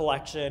out your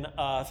collection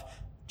of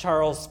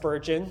Charles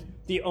Spurgeon,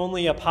 the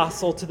only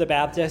apostle to the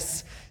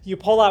Baptists. You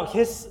pull out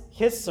his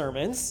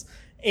sermons,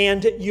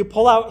 and you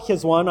pull out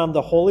his one on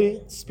the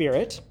Holy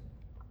Spirit,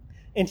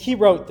 and he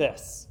wrote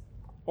this,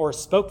 or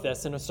spoke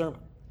this in a sermon.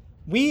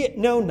 We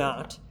know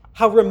not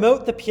how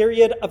remote the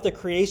period of the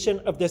creation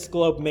of this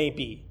globe may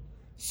be,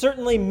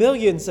 certainly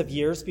millions of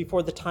years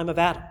before the time of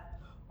Adam.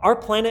 Our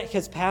planet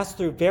has passed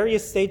through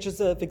various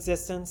stages of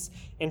existence,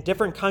 and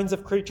different kinds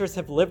of creatures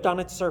have lived on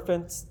its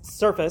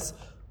surface,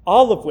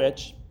 all of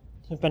which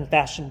have been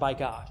fashioned by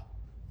God.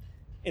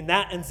 And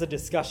that ends the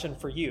discussion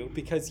for you,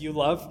 because you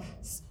love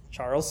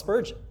Charles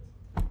Spurgeon.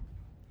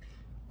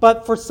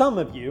 But for some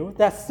of you,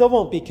 that still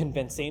won't be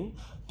convincing,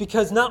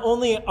 because not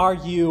only are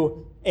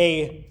you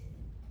a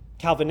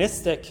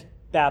Calvinistic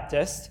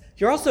Baptist,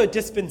 you're also a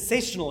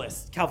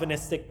dispensationalist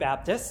Calvinistic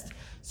Baptist.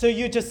 So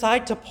you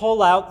decide to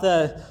pull out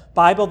the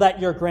Bible that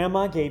your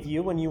grandma gave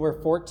you when you were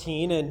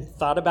 14 and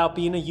thought about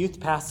being a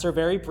youth pastor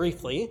very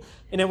briefly.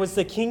 And it was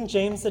the King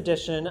James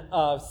edition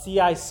of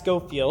C.I.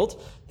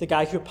 Scofield, the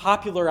guy who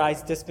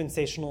popularized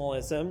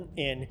dispensationalism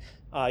in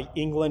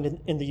England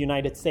and in the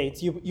United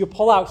States. You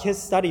pull out his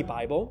study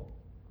Bible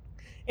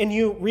and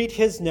you read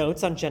his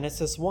notes on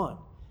Genesis 1.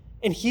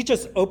 And he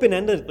just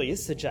open-endedly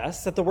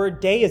suggests that the word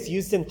day is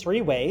used in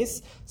 3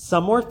 ways,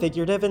 some more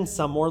figurative and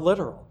some more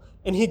literal.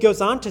 And he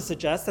goes on to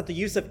suggest that the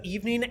use of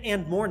evening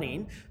and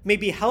morning may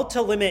be held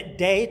to limit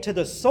day to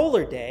the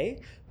solar day,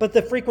 but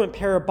the frequent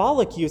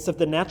parabolic use of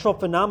the natural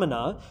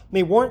phenomena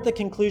may warrant the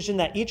conclusion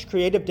that each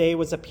creative day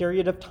was a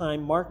period of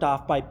time marked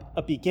off by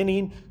a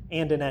beginning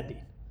and an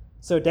ending.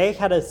 So day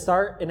had a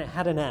start and it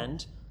had an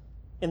end,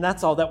 and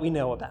that's all that we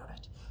know about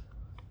it.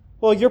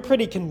 Well, you're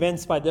pretty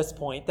convinced by this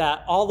point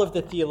that all of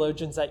the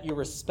theologians that you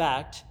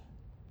respect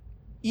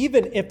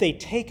even if they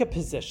take a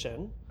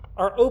position,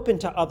 are open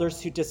to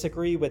others who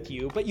disagree with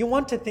you, but you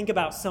want to think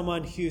about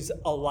someone who's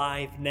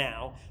alive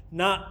now,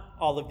 not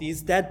all of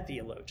these dead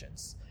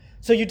theologians.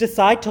 So you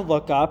decide to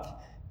look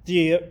up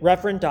the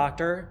Reverend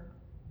Dr.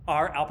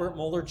 R. Albert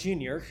Mohler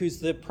Jr., who's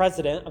the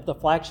president of the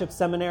flagship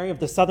seminary of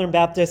the Southern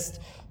Baptist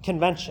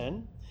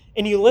Convention,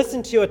 and you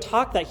listen to a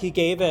talk that he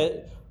gave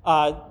at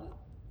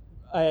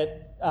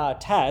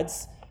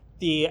TEDS,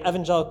 the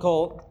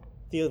Evangelical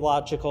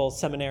Theological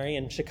Seminary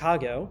in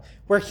Chicago,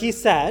 where he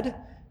said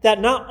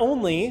that not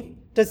only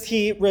does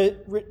he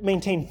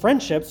maintain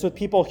friendships with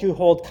people who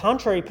hold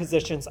contrary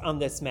positions on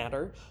this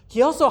matter,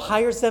 he also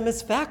hires them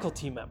as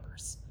faculty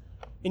members.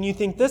 And you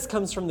think this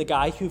comes from the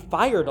guy who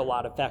fired a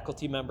lot of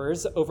faculty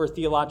members over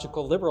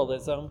theological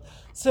liberalism.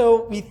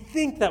 So we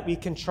think that we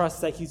can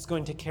trust that he's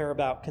going to care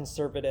about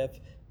conservative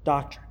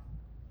doctrine.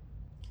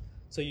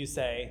 So you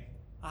say,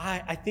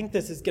 I think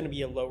this is going to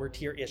be a lower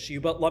tier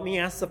issue, but let me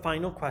ask the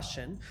final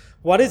question.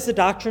 What is the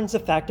doctrine's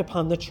effect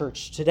upon the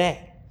church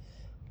today?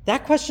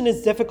 That question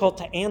is difficult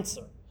to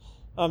answer.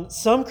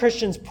 Some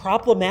Christians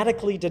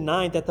problematically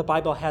deny that the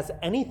Bible has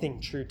anything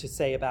true to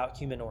say about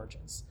human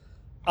origins.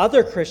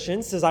 Other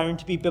Christians, desiring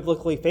to be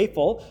biblically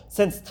faithful,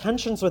 sense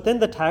tensions within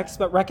the text,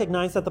 but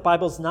recognize that the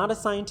Bible is not a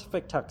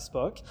scientific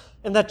textbook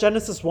and that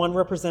Genesis 1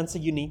 represents a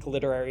unique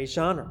literary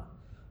genre.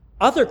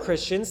 Other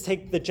Christians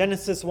take the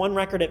Genesis 1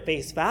 record at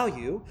face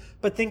value,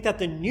 but think that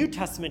the New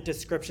Testament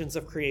descriptions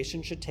of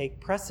creation should take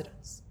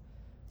precedence.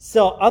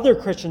 Still, other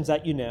Christians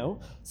that you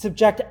know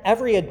subject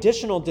every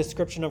additional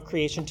description of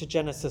creation to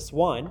Genesis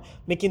 1,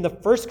 making the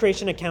first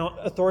creation account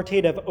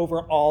authoritative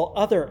over all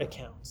other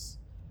accounts.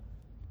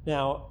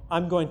 Now,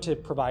 I'm going to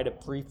provide a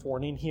brief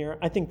warning here.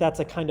 I think that's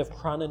a kind of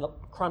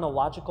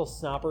chronological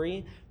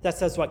snobbery that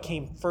says what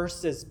came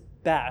first is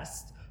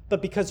best,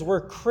 but because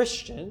we're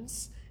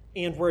Christians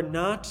and we're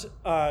not,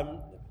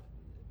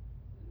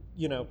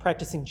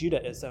 practicing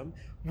Judaism,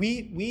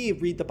 we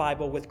read the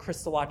Bible with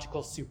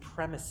Christological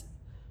supremacy.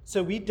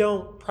 So we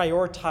don't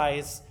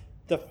prioritize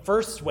the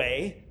first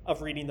way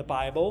of reading the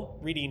Bible,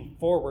 reading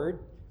forward,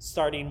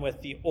 starting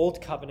with the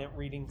Old Covenant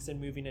readings and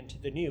moving into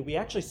the New. We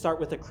actually start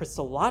with a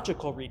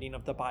Christological reading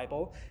of the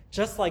Bible,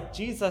 just like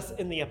Jesus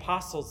and the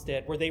apostles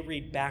did, where they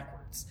read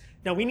backwards.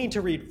 Now, we need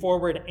to read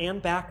forward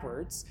and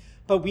backwards,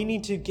 but we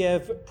need to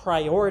give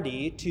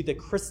priority to the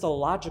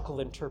Christological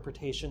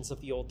interpretations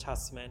of the Old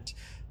Testament,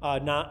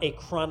 not a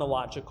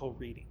chronological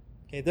reading.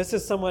 Okay, this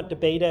is somewhat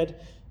debated,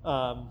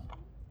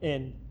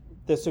 and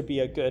this would be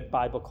a good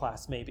Bible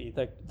class, maybe,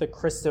 the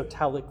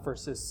Christotelic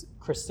versus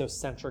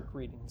Christocentric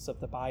readings of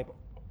the Bible.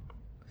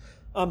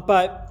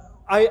 But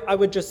I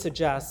would just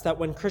suggest that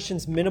when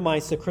Christians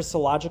minimize the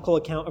Christological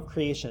account of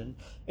creation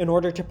in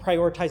order to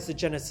prioritize the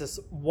Genesis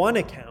 1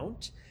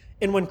 account,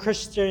 and when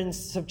Christians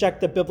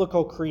subject the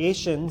biblical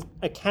creation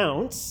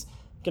accounts,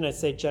 I'm going to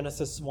say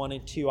Genesis 1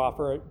 and 2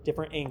 offer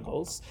different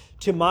angles,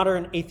 to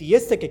modern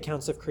atheistic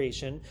accounts of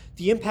creation,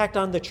 the impact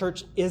on the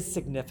church is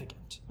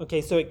significant. Okay,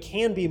 so it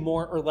can be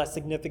more or less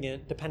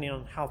significant depending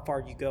on how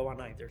far you go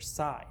on either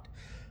side.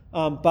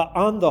 But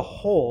on the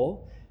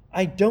whole,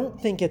 I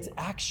don't think it's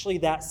actually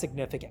that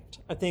significant.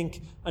 I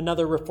think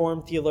another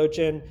Reformed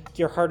theologian,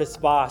 Gerhardus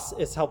Voss,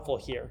 is helpful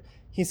here.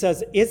 He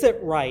says, is it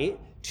right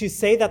to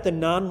say that the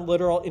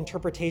non-literal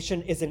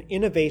interpretation is an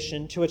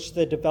innovation to which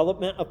the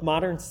development of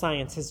modern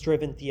science has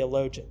driven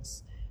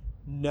theologians?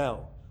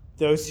 No,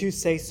 those who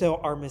say so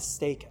are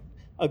mistaken.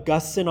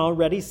 Augustine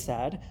already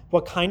said,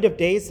 what kind of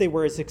days they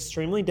were is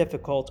extremely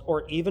difficult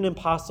or even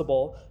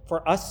impossible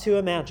for us to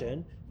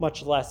imagine,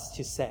 much less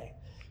to say.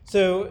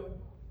 So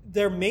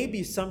there may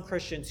be some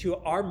Christians who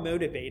are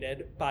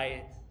motivated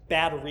by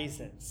bad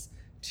reasons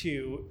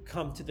to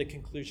come to the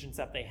conclusions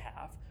that they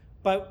have.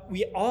 But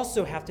we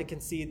also have to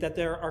concede that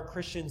there are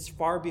Christians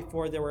far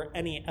before there were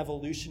any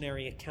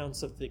evolutionary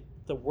accounts of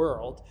the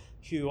world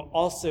who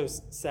also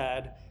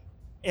said,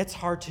 it's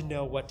hard to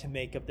know what to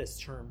make of this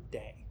term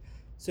day.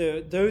 So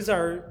those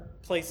are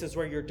places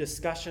where your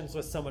discussions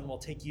with someone will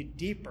take you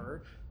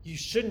deeper. You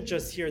shouldn't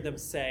just hear them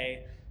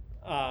say,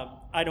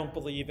 I don't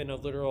believe in a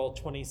literal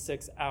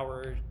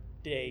 26-hour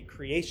day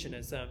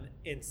creationism,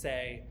 and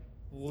say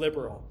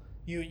liberal.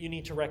 You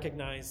need to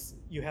recognize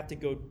you have to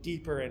go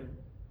deeper and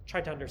try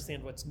to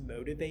understand what's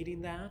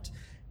motivating that.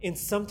 And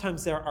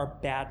sometimes there are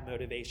bad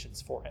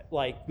motivations for it.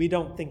 Like, we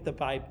don't think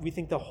we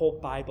think the whole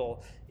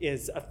Bible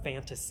is a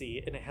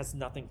fantasy and it has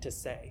nothing to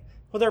say.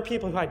 Well, there are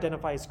people who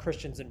identify as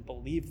Christians and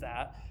believe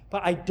that,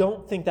 but I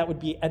don't think that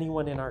would be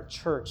anyone in our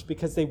church,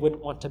 because they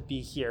wouldn't want to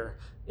be here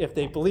if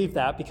they believe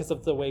that because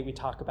of the way we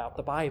talk about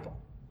the Bible.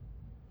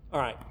 All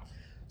right.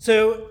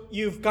 So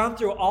you've gone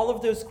through all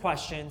of those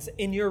questions,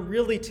 and you're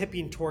really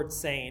tipping towards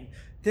saying,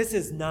 this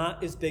is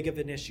not as big of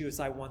an issue as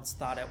I once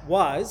thought it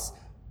was.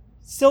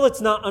 Still,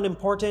 it's not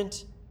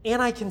unimportant,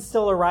 and I can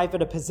still arrive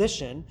at a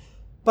position,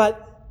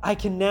 but I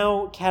can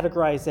now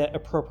categorize it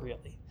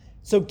appropriately.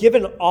 So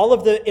given all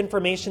of the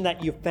information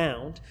that you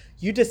found,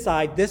 you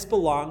decide this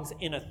belongs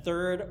in a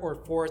third or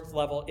fourth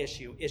level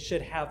issue. It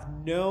should have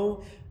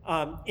no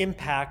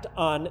impact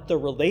on the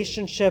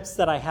relationships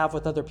that I have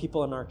with other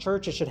people in our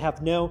church. It should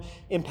have no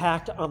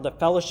impact on the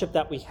fellowship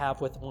that we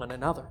have with one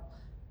another.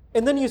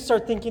 And then you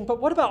start thinking,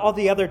 but what about all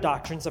the other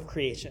doctrines of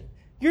creation?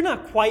 You're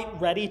not quite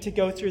ready to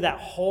go through that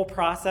whole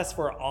process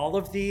for all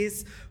of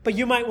these, but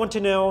you might want to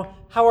know,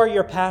 how are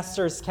your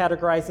pastors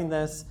categorizing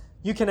this?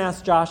 You can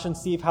ask Josh and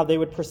Steve how they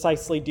would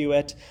precisely do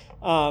it.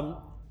 I'm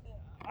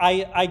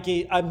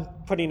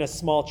putting a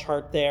small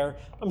chart there.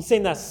 I'm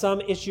saying that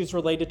some issues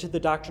related to the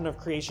doctrine of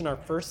creation are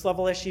first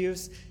level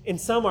issues, and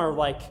some are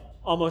like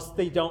almost,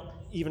 they don't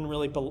even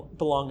really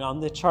belong on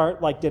the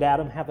chart, like did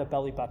Adam have a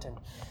belly button?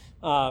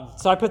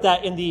 So I put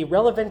that in the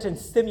relevant and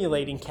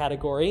stimulating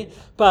category,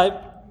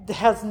 but it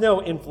has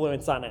no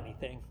influence on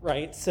anything,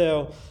 right?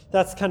 So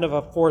that's kind of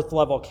a fourth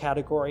level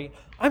category.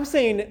 I'm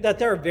saying that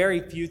there are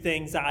very few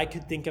things that I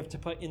could think of to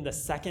put in the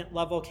second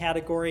level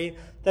category.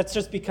 That's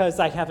just because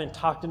I haven't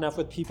talked enough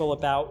with people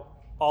about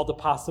all the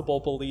possible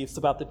beliefs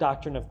about the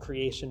doctrine of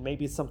creation.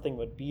 Maybe something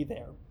would be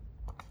there.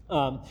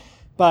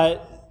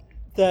 But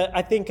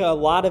I think a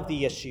lot of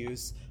the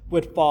issues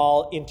would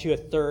fall into a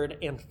third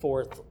and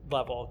fourth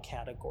level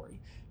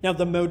category. Now,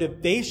 the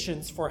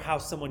motivations for how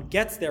someone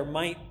gets there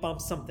might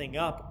bump something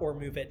up or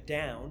move it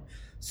down.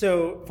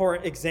 So, for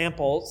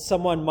example,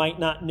 someone might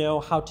not know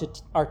how to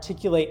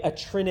articulate a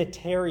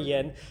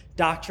Trinitarian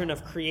doctrine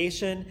of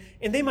creation,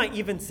 and they might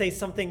even say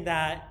something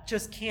that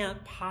just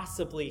can't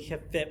possibly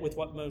fit with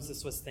what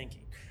Moses was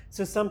thinking.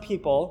 So some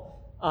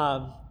people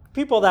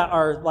that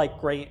are like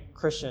great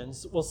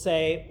Christians will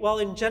say, well,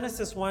 in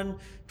Genesis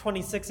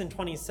 1:26 and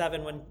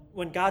 27,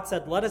 when God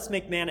said, let us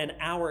make man in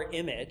our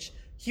image,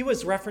 he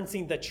was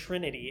referencing the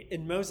Trinity,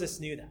 and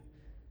Moses knew that.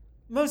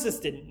 Moses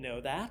didn't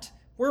know that.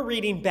 We're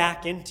reading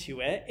back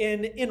into it,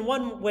 and in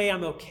one way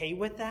I'm okay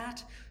with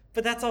that,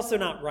 but that's also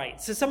not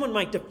right. So someone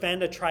might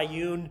defend a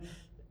triune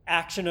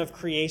action of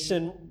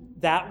creation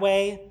that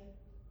way,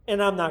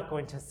 and I'm not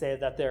going to say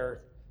that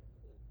they're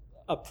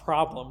a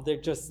problem. They're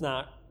just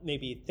not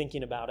maybe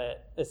thinking about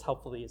it as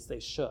helpfully as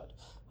they should.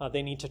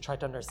 They need to try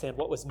to understand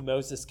what was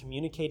Moses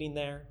communicating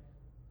there.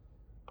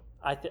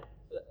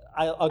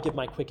 I'll give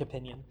my quick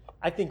opinion.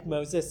 I think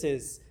Moses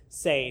is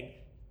saying,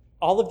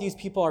 all of these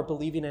people are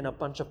believing in a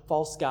bunch of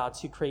false gods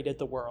who created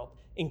the world,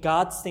 and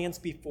God stands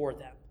before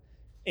them,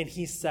 and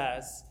he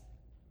says,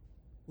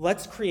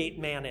 let's create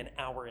man in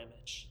our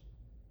image.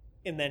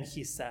 And then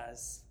he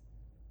says,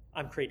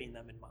 I'm creating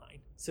them in mine.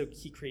 So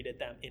he created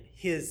them in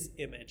his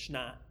image,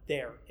 not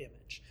their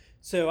image.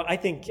 So I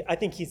think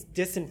he's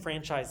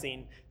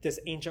disenfranchising this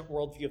ancient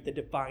worldview of the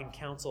divine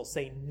council,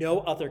 saying no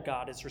other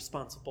God is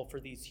responsible for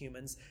these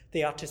humans.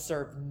 They ought to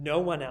serve no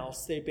one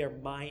else. They bear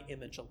my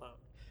image alone.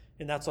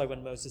 And that's why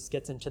when Moses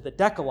gets into the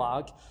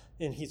Decalogue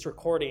and he's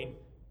recording,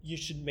 you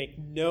should make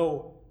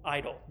no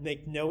idol,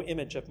 make no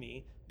image of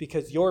me,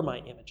 because you're my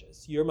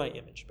images. You're my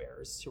image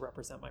bearers who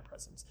represent my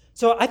presence.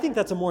 So I think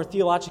that's a more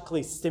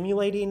theologically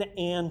stimulating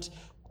and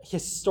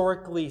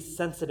historically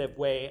sensitive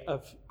way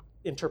of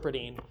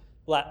interpreting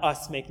let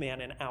us make man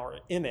in our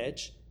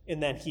image,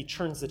 and then he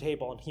turns the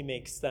table and he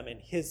makes them in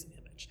his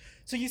image.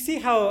 So you see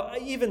how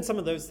even some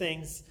of those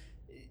things,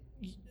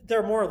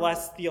 they're more or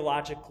less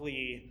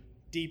theologically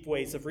deep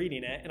ways of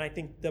reading it, and I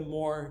think the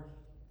more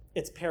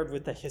it's paired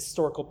with the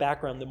historical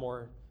background, the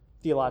more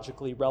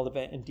theologically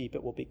relevant and deep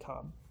it will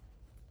become.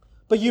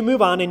 But you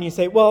move on and you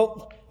say,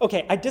 well,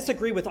 okay, I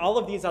disagree with all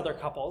of these other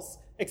couples,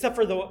 except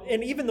for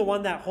and even the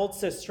one that holds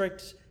to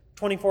strict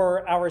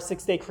 24-hour,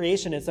 6-day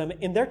creationism,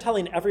 and they're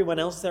telling everyone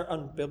else they're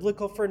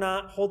unbiblical for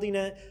not holding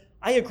it.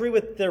 I agree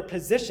with their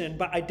position,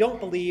 but I don't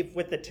believe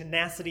with the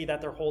tenacity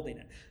that they're holding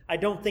it. I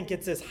don't think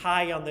it's as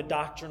high on the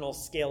doctrinal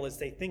scale as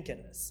they think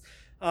it is.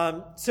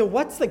 So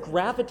what's the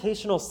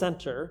gravitational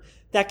center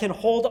that can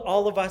hold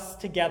all of us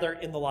together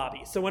in the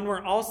lobby? So when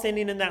we're all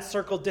standing in that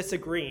circle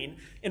disagreeing,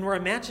 and we're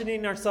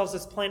imagining ourselves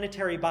as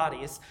planetary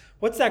bodies,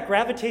 what's that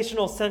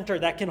gravitational center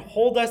that can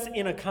hold us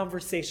in a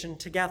conversation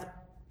together?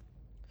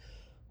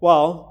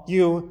 Well,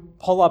 you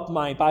pull up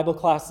my Bible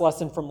class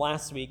lesson from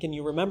last week, and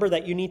you remember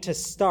that you need to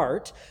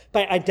start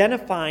by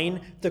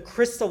identifying the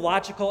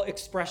Christological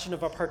expression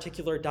of a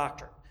particular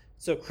doctrine.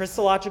 So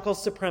Christological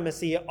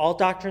supremacy, all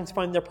doctrines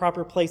find their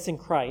proper place in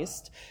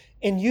Christ.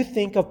 And you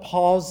think of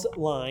Paul's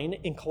line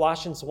in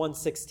Colossians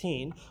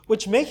 1:16,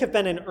 which may have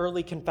been an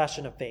early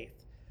confession of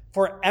faith.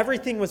 For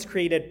everything was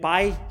created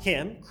by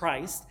him,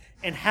 Christ,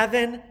 in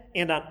heaven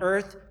and on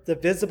earth, the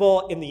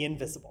visible and the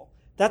invisible.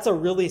 That's a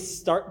really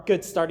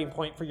good starting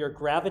point for your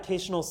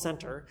gravitational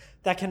center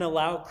that can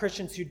allow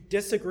Christians who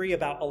disagree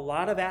about a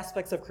lot of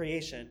aspects of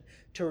creation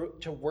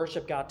to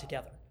worship God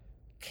together.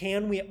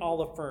 Can we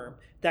all affirm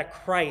that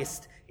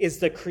Christ is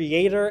the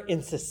creator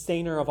and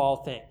sustainer of all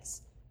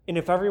things? And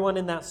if everyone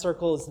in that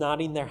circle is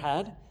nodding their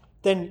head,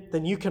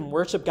 then you can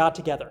worship God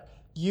together.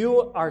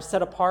 You are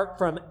set apart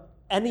from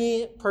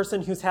any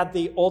person who's had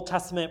the Old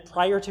Testament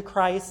prior to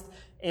Christ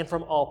and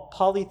from all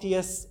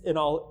polytheists and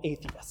all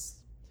atheists.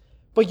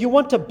 But you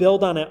want to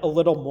build on it a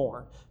little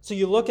more. So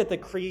you look at the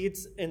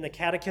creeds and the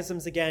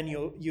catechisms again,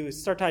 you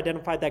start to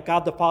identify that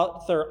God the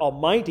Father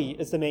Almighty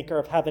is the maker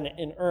of heaven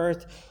and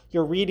earth.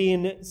 You're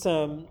reading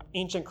some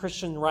ancient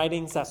Christian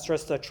writings that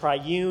stress the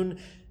triune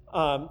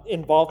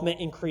involvement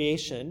in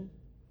creation.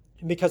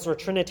 And because we're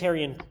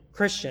Trinitarian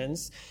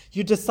Christians,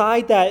 you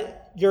decide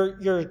that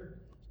your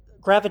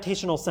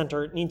gravitational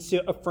center needs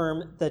to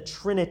affirm the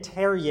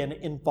Trinitarian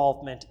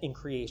involvement in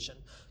creation.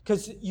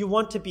 Because you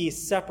want to be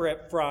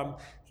separate from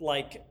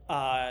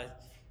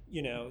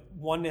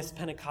oneness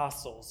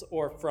Pentecostals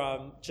or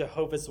from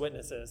Jehovah's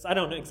Witnesses. I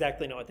don't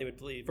exactly know what they would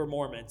believe, or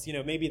Mormons.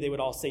 Maybe they would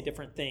all say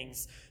different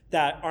things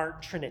that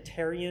aren't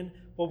Trinitarian.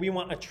 Well, we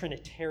want a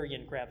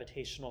Trinitarian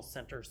gravitational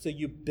center, so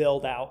you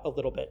build out a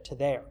little bit to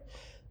there.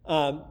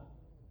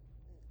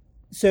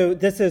 So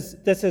this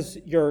is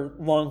your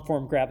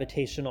long-form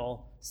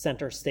gravitational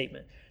center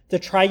statement. The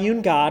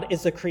triune God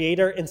is the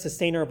creator and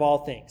sustainer of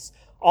all things.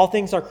 All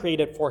things are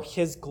created for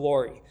his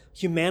glory.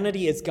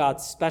 Humanity is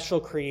God's special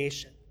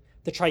creation.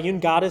 The triune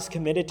God is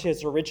committed to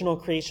his original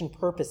creation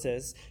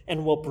purposes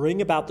and will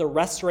bring about the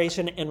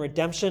restoration and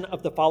redemption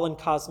of the fallen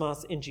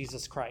cosmos in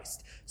Jesus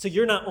Christ. So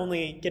you're not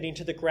only getting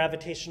to the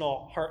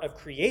gravitational heart of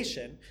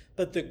creation,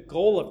 but the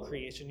goal of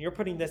creation. You're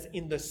putting this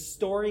in the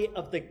story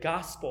of the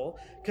gospel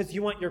because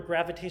you want your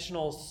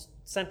gravitational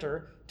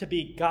center to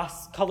be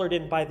colored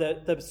in by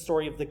the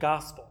story of the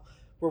gospel,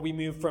 where we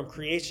move from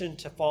creation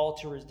to fall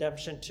to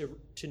redemption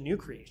to new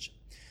creation.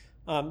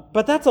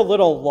 But that's a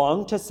little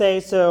long to say,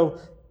 so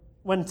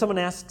when someone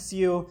asks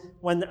you,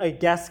 when a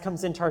guest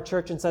comes into our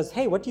church and says,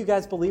 hey, what do you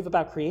guys believe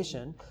about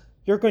creation?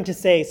 You're going to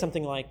say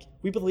something like,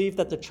 we believe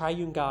that the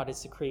triune God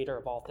is the creator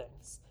of all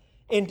things.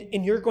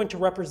 And you're going to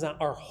represent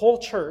our whole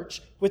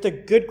church with a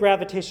good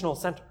gravitational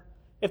center.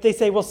 If they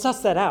say, well,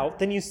 suss that out,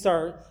 then you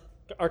start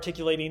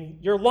articulating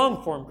your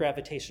long-form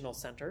gravitational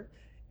center.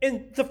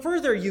 And the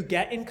further you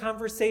get in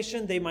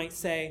conversation, they might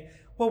say,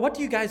 well, what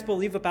do you guys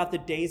believe about the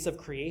days of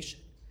creation?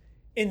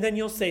 And then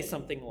you'll say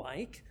something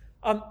like,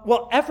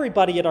 well,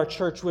 everybody at our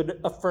church would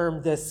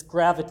affirm this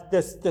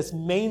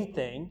main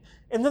thing.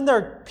 And then there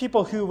are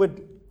people who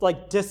would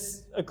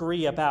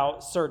disagree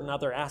about certain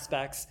other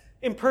aspects.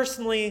 And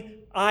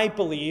personally, I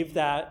believe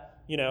that,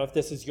 if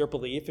this is your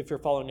belief, if you're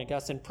following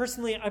Augustine,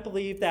 personally, I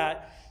believe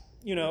that,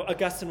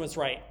 Augustine was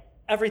right.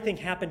 Everything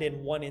happened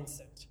in one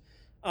instant.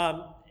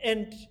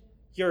 And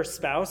your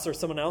spouse or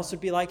someone else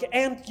would be like,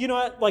 and you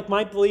know what,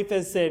 my belief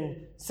is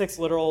in 6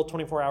 literal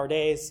 24-hour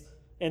days.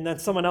 And then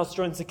someone else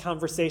joins the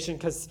conversation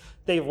because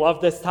they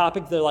love this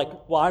topic. They're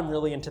like, well, I'm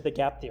really into the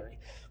gap theory.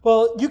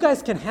 Well, you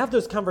guys can have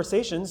those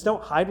conversations.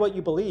 Don't hide what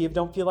you believe.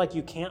 Don't feel like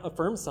you can't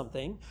affirm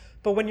something.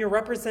 But when you're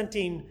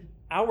representing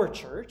our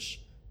church,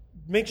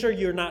 make sure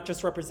you're not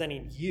just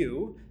representing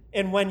you.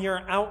 And when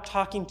you're out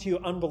talking to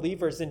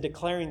unbelievers and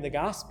declaring the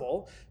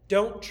gospel,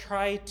 don't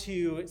try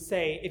to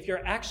say, if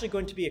you're actually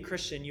going to be a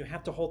Christian, you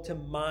have to hold to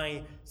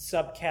my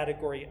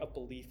subcategory of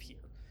belief here.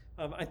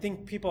 I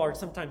think people are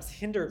sometimes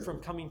hindered from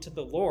coming to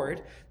the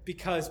Lord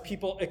because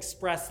people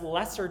express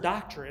lesser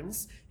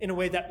doctrines in a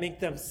way that make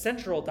them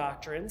central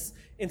doctrines,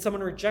 and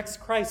someone rejects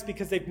Christ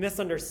because they've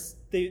misunderstood.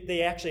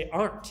 They actually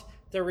aren't.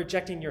 They're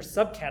rejecting your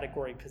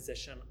subcategory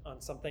position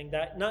on something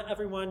that not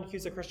everyone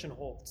who's a Christian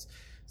holds.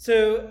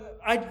 So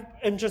I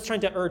am just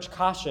trying to urge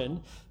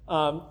caution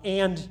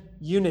and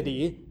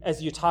unity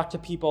as you talk to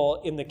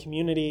people in the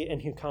community and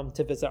who come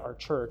to visit our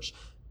church.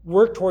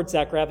 Work towards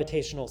that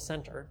gravitational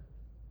center.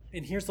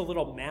 And here's a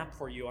little map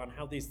for you on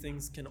how these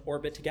things can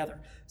orbit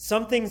together.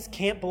 Some things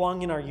can't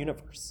belong in our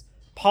universe.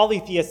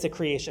 Polytheistic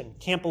creation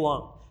can't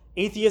belong.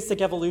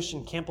 Atheistic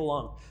evolution can't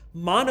belong.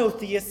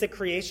 Monotheistic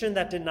creation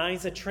that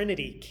denies a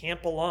trinity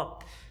can't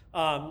belong.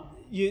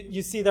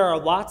 You see there are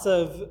lots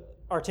of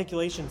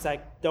articulations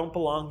that don't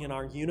belong in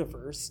our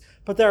universe,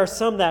 but there are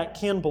some that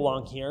can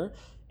belong here.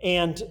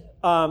 And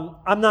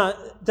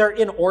they're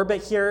in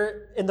orbit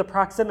here, and the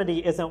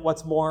proximity isn't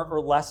what's more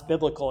or less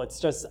biblical. It's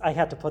just, I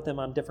had to put them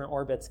on different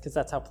orbits because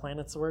that's how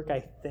planets work, I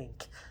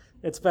think.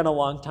 It's been a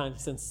long time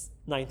since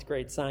 9th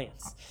grade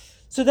science.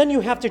 So then you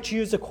have to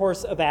choose a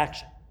course of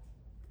action.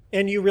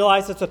 And you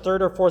realize it's a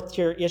 3rd or 4th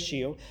tier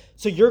issue.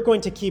 So you're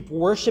going to keep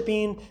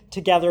worshiping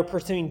together,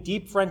 pursuing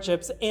deep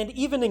friendships, and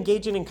even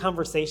engaging in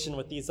conversation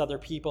with these other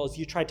people as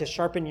you try to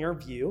sharpen your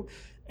view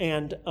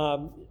and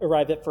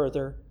arrive at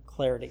further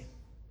clarity.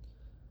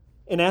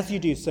 And as you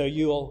do so,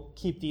 you'll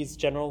keep these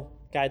general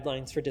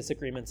guidelines for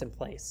disagreements in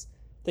place,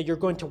 that you're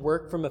going to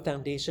work from a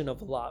foundation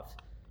of love.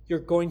 You're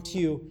going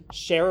to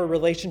share a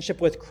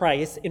relationship with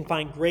Christ and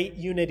find great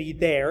unity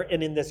there.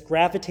 And in this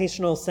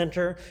gravitational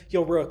center,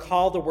 you'll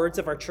recall the words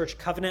of our church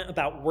covenant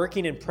about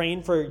working and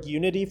praying for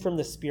unity from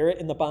the Spirit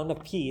in the bond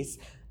of peace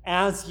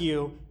as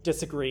you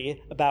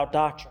disagree about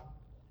doctrine.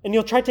 And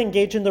you'll try to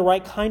engage in the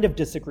right kind of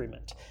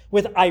disagreement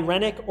with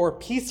ironic or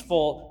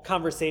peaceful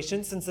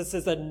conversation, since this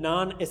is a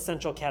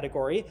non-essential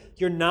category.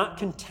 You're not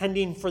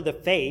contending for the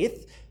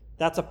faith.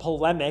 That's a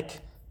polemic,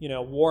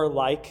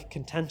 warlike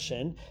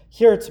contention.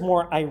 Here it's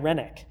more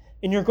ironic.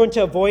 And you're going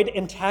to avoid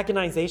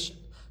antagonization.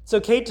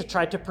 It's okay to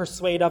try to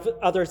persuade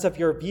others of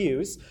your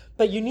views,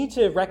 but you need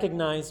to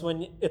recognize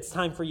when it's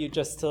time for you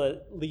just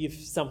to leave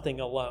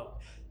something alone,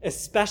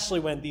 especially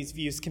when these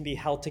views can be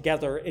held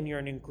together and you're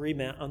in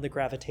agreement on the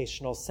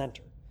gravitational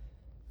center.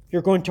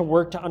 You're going to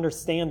work to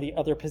understand the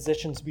other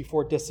positions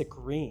before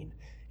disagreeing,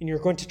 and you're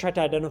going to try to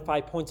identify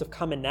points of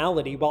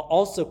commonality while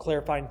also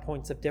clarifying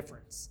points of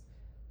difference.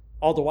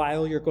 All the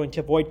while, you're going to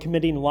avoid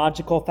committing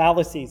logical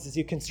fallacies as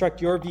you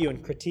construct your view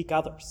and critique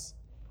others.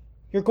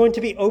 You're going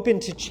to be open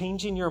to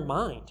changing your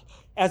mind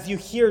as you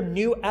hear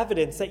new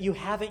evidence that you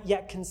haven't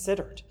yet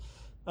considered.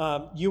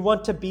 You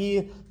want to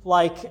be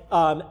like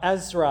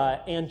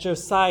Ezra and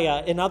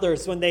Josiah and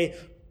others when they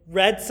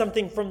read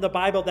something from the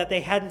Bible that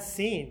they hadn't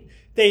seen.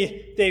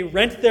 They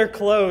rent their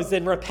clothes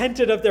and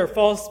repented of their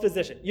false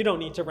position. You don't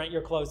need to rent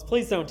your clothes.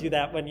 Please don't do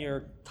that when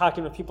you're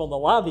talking with people in the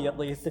lobby, at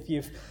least, if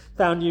you've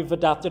found you've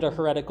adopted a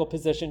heretical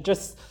position.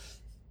 Just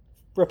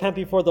repent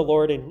before the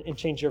Lord and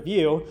change your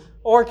view.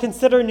 Or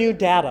consider new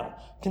data.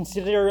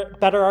 Consider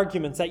better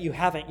arguments that you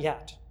haven't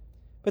yet.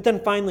 But then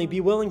finally,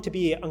 be willing to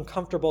be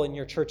uncomfortable in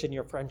your church and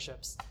your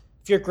friendships.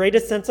 If your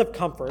greatest sense of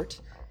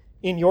comfort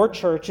in your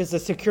church is the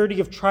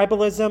security of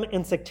tribalism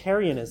and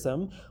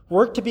sectarianism,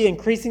 work to be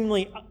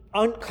increasingly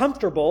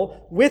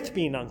uncomfortable with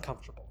being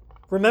uncomfortable.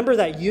 Remember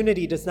that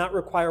unity does not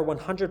require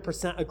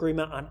 100%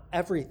 agreement on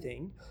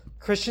everything.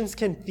 Christians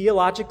can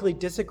theologically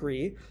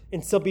disagree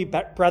and still be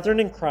brethren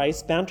in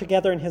Christ, bound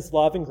together in his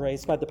love and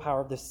grace by the power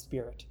of the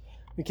Spirit.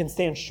 We can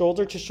stand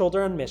shoulder to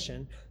shoulder on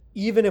mission,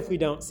 even if we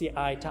don't see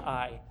eye to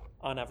eye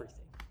on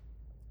everything.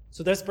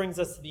 So this brings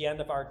us to the end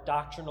of our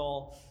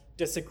doctrinal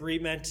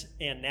disagreement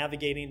and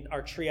navigating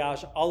our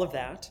triage, all of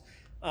that.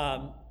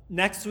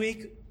 Next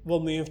week,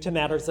 we'll move to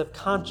matters of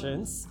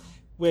conscience,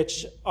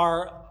 which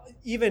are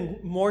even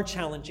more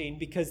challenging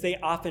because they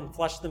often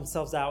flesh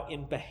themselves out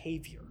in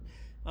behavior.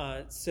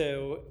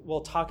 So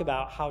we'll talk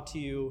about how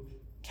to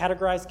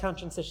categorize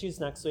conscience issues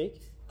next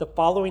week. The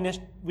following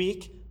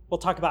week, we'll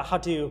talk about how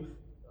to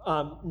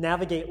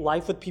navigate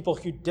life with people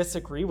who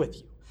disagree with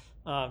you.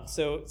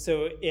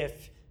 So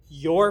if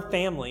your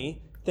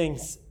family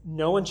thinks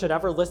no one should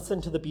ever listen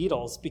to the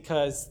Beatles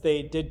because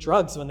they did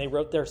drugs when they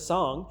wrote their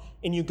song,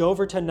 and you go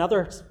over to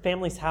another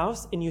family's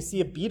house and you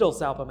see a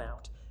Beatles album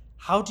out,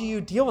 how do you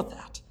deal with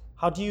that?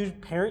 How do you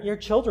parent your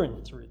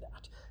children through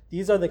that?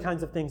 These are the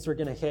kinds of things we're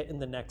going to hit in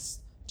the next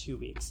 2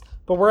 weeks.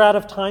 But we're out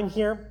of time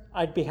here.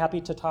 I'd be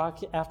happy to talk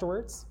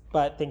afterwards,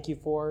 but thank you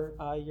for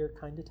your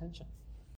kind attention.